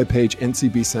webpage,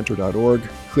 ncbcenter.org,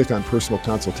 click on personal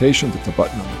consultations. It's a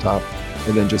button on the top,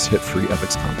 and then just hit free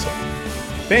ethics consult.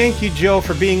 Thank you, Joe,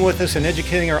 for being with us and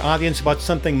educating our audience about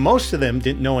something most of them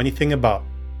didn't know anything about.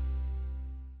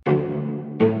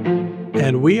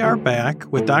 And we are back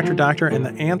with Dr. Doctor and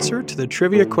the answer to the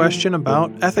trivia question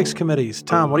about ethics committees.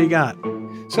 Tom, what do you got?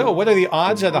 So what are the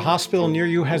odds that a hospital near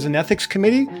you has an ethics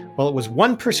committee? Well, it was 1%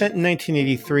 in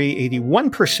 1983,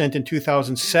 81% in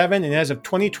 2007, and as of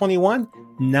 2021,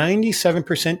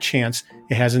 97% chance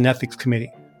it has an ethics committee.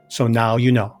 So now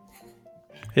you know.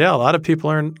 Yeah, a lot of people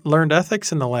learned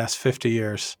ethics in the last 50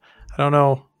 years. I don't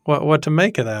know what to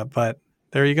make of that, but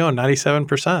there you go,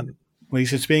 97%. At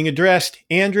least it's being addressed.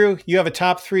 Andrew, you have a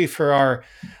top 3 for our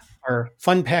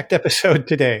fun-packed episode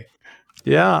today.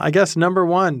 Yeah, I guess number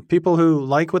 1, people who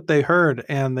like what they heard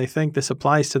and they think this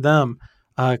applies to them,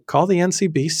 call the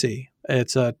NCBC.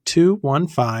 It's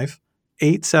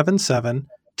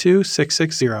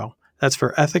 215-877-2660. That's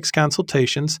for ethics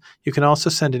consultations. You can also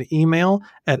send an email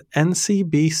at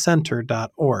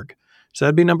ncbcenter.org. So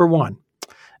that'd be number 1.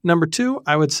 Number 2,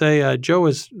 I would say Joe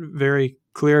is very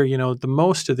clear, the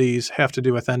most of these have to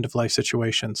do with end-of-life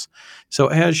situations. So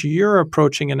as you're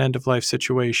approaching an end-of-life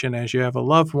situation, as you have a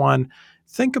loved one,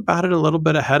 think about it a little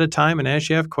bit ahead of time. And as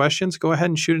you have questions, go ahead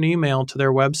and shoot an email to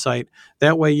their website.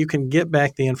 That way you can get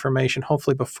back the information,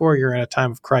 hopefully before you're in a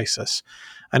time of crisis.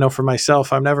 I know for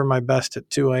myself, I'm never my best at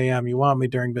 2 a.m. You want me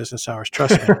during business hours,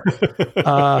 trust me.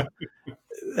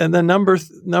 And then number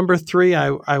three,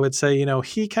 I would say,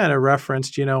 he kind of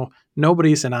referenced,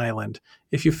 nobody's an island.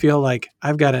 If you feel like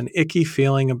I've got an icky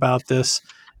feeling about this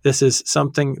is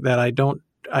something that I don't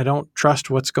trust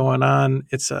what's going on.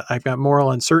 I've got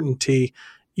moral uncertainty.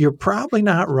 You're probably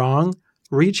not wrong.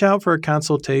 Reach out for a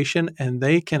consultation and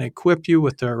they can equip you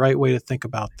with the right way to think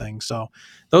about things. So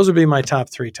those would be my top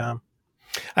three, Tom.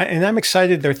 And I'm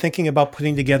excited. They're thinking about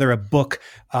putting together a book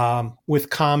with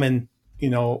common,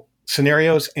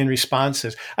 scenarios and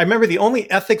responses. I remember the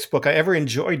only ethics book I ever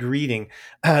enjoyed reading.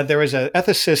 There was an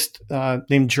ethicist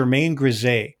named Germain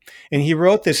Grisey, and he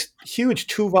wrote this huge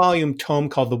 2-volume tome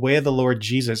called The Way of the Lord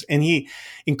Jesus. And he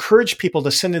encouraged people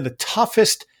to send in the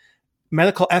toughest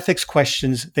medical ethics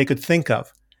questions they could think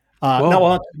of.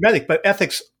 Not medic, but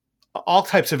ethics, all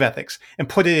types of ethics, and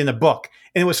put it in a book.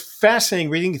 And it was fascinating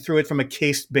reading through it from a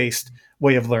case-based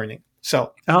way of learning.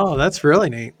 So, that's really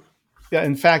neat. Yeah,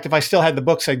 in fact, if I still had the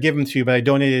books, I'd give them to you, but I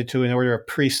donated it to an order of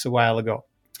priests a while ago.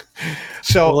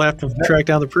 So we'll have to track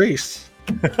down the priests.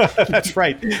 That's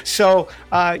right. So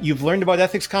you've learned about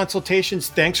ethics consultations.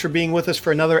 Thanks for being with us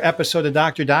for another episode of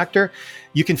Dr. Doctor.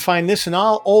 You can find this and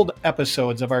all old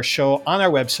episodes of our show on our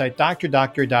website,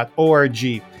 drdoctor.org.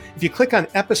 If you click on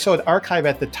episode archive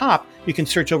at the top, you can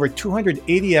search over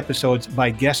 280 episodes by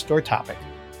guest or topic.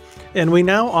 And we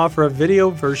now offer a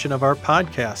video version of our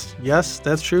podcast. Yes,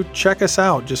 that's true. Check us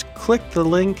out. Just click the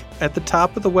link at the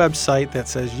top of the website that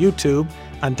says YouTube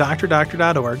on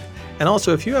drdoctor.org. And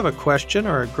also, if you have a question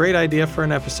or a great idea for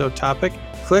an episode topic,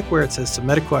 click where it says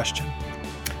Submit a Question.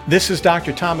 This is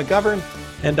Dr. Tom McGovern.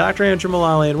 And Dr. Andrew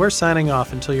Mullally, and we're signing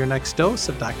off until your next dose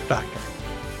of Dr. Doctor.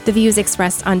 The views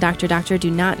expressed on Dr. Doctor do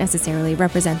not necessarily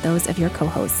represent those of your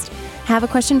co-host. Have a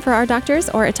question for our doctors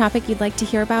or a topic you'd like to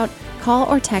hear about?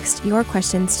 Call or text your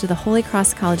questions to the Holy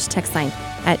Cross College text line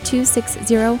at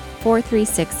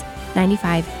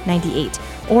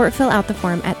 260-436-9598 or fill out the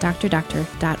form at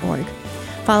drdoctor.org.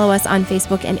 Follow us on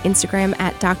Facebook and Instagram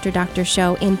at Dr. Doctor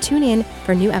Show and tune in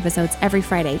for new episodes every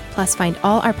Friday. Plus, find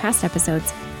all our past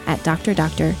episodes at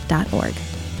drdoctor.org.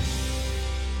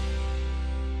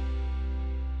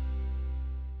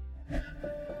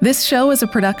 This show is a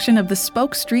production of the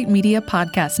Spoke Street Media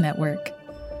Podcast Network.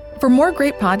 For more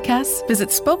great podcasts, visit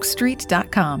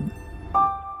spokestreet.com.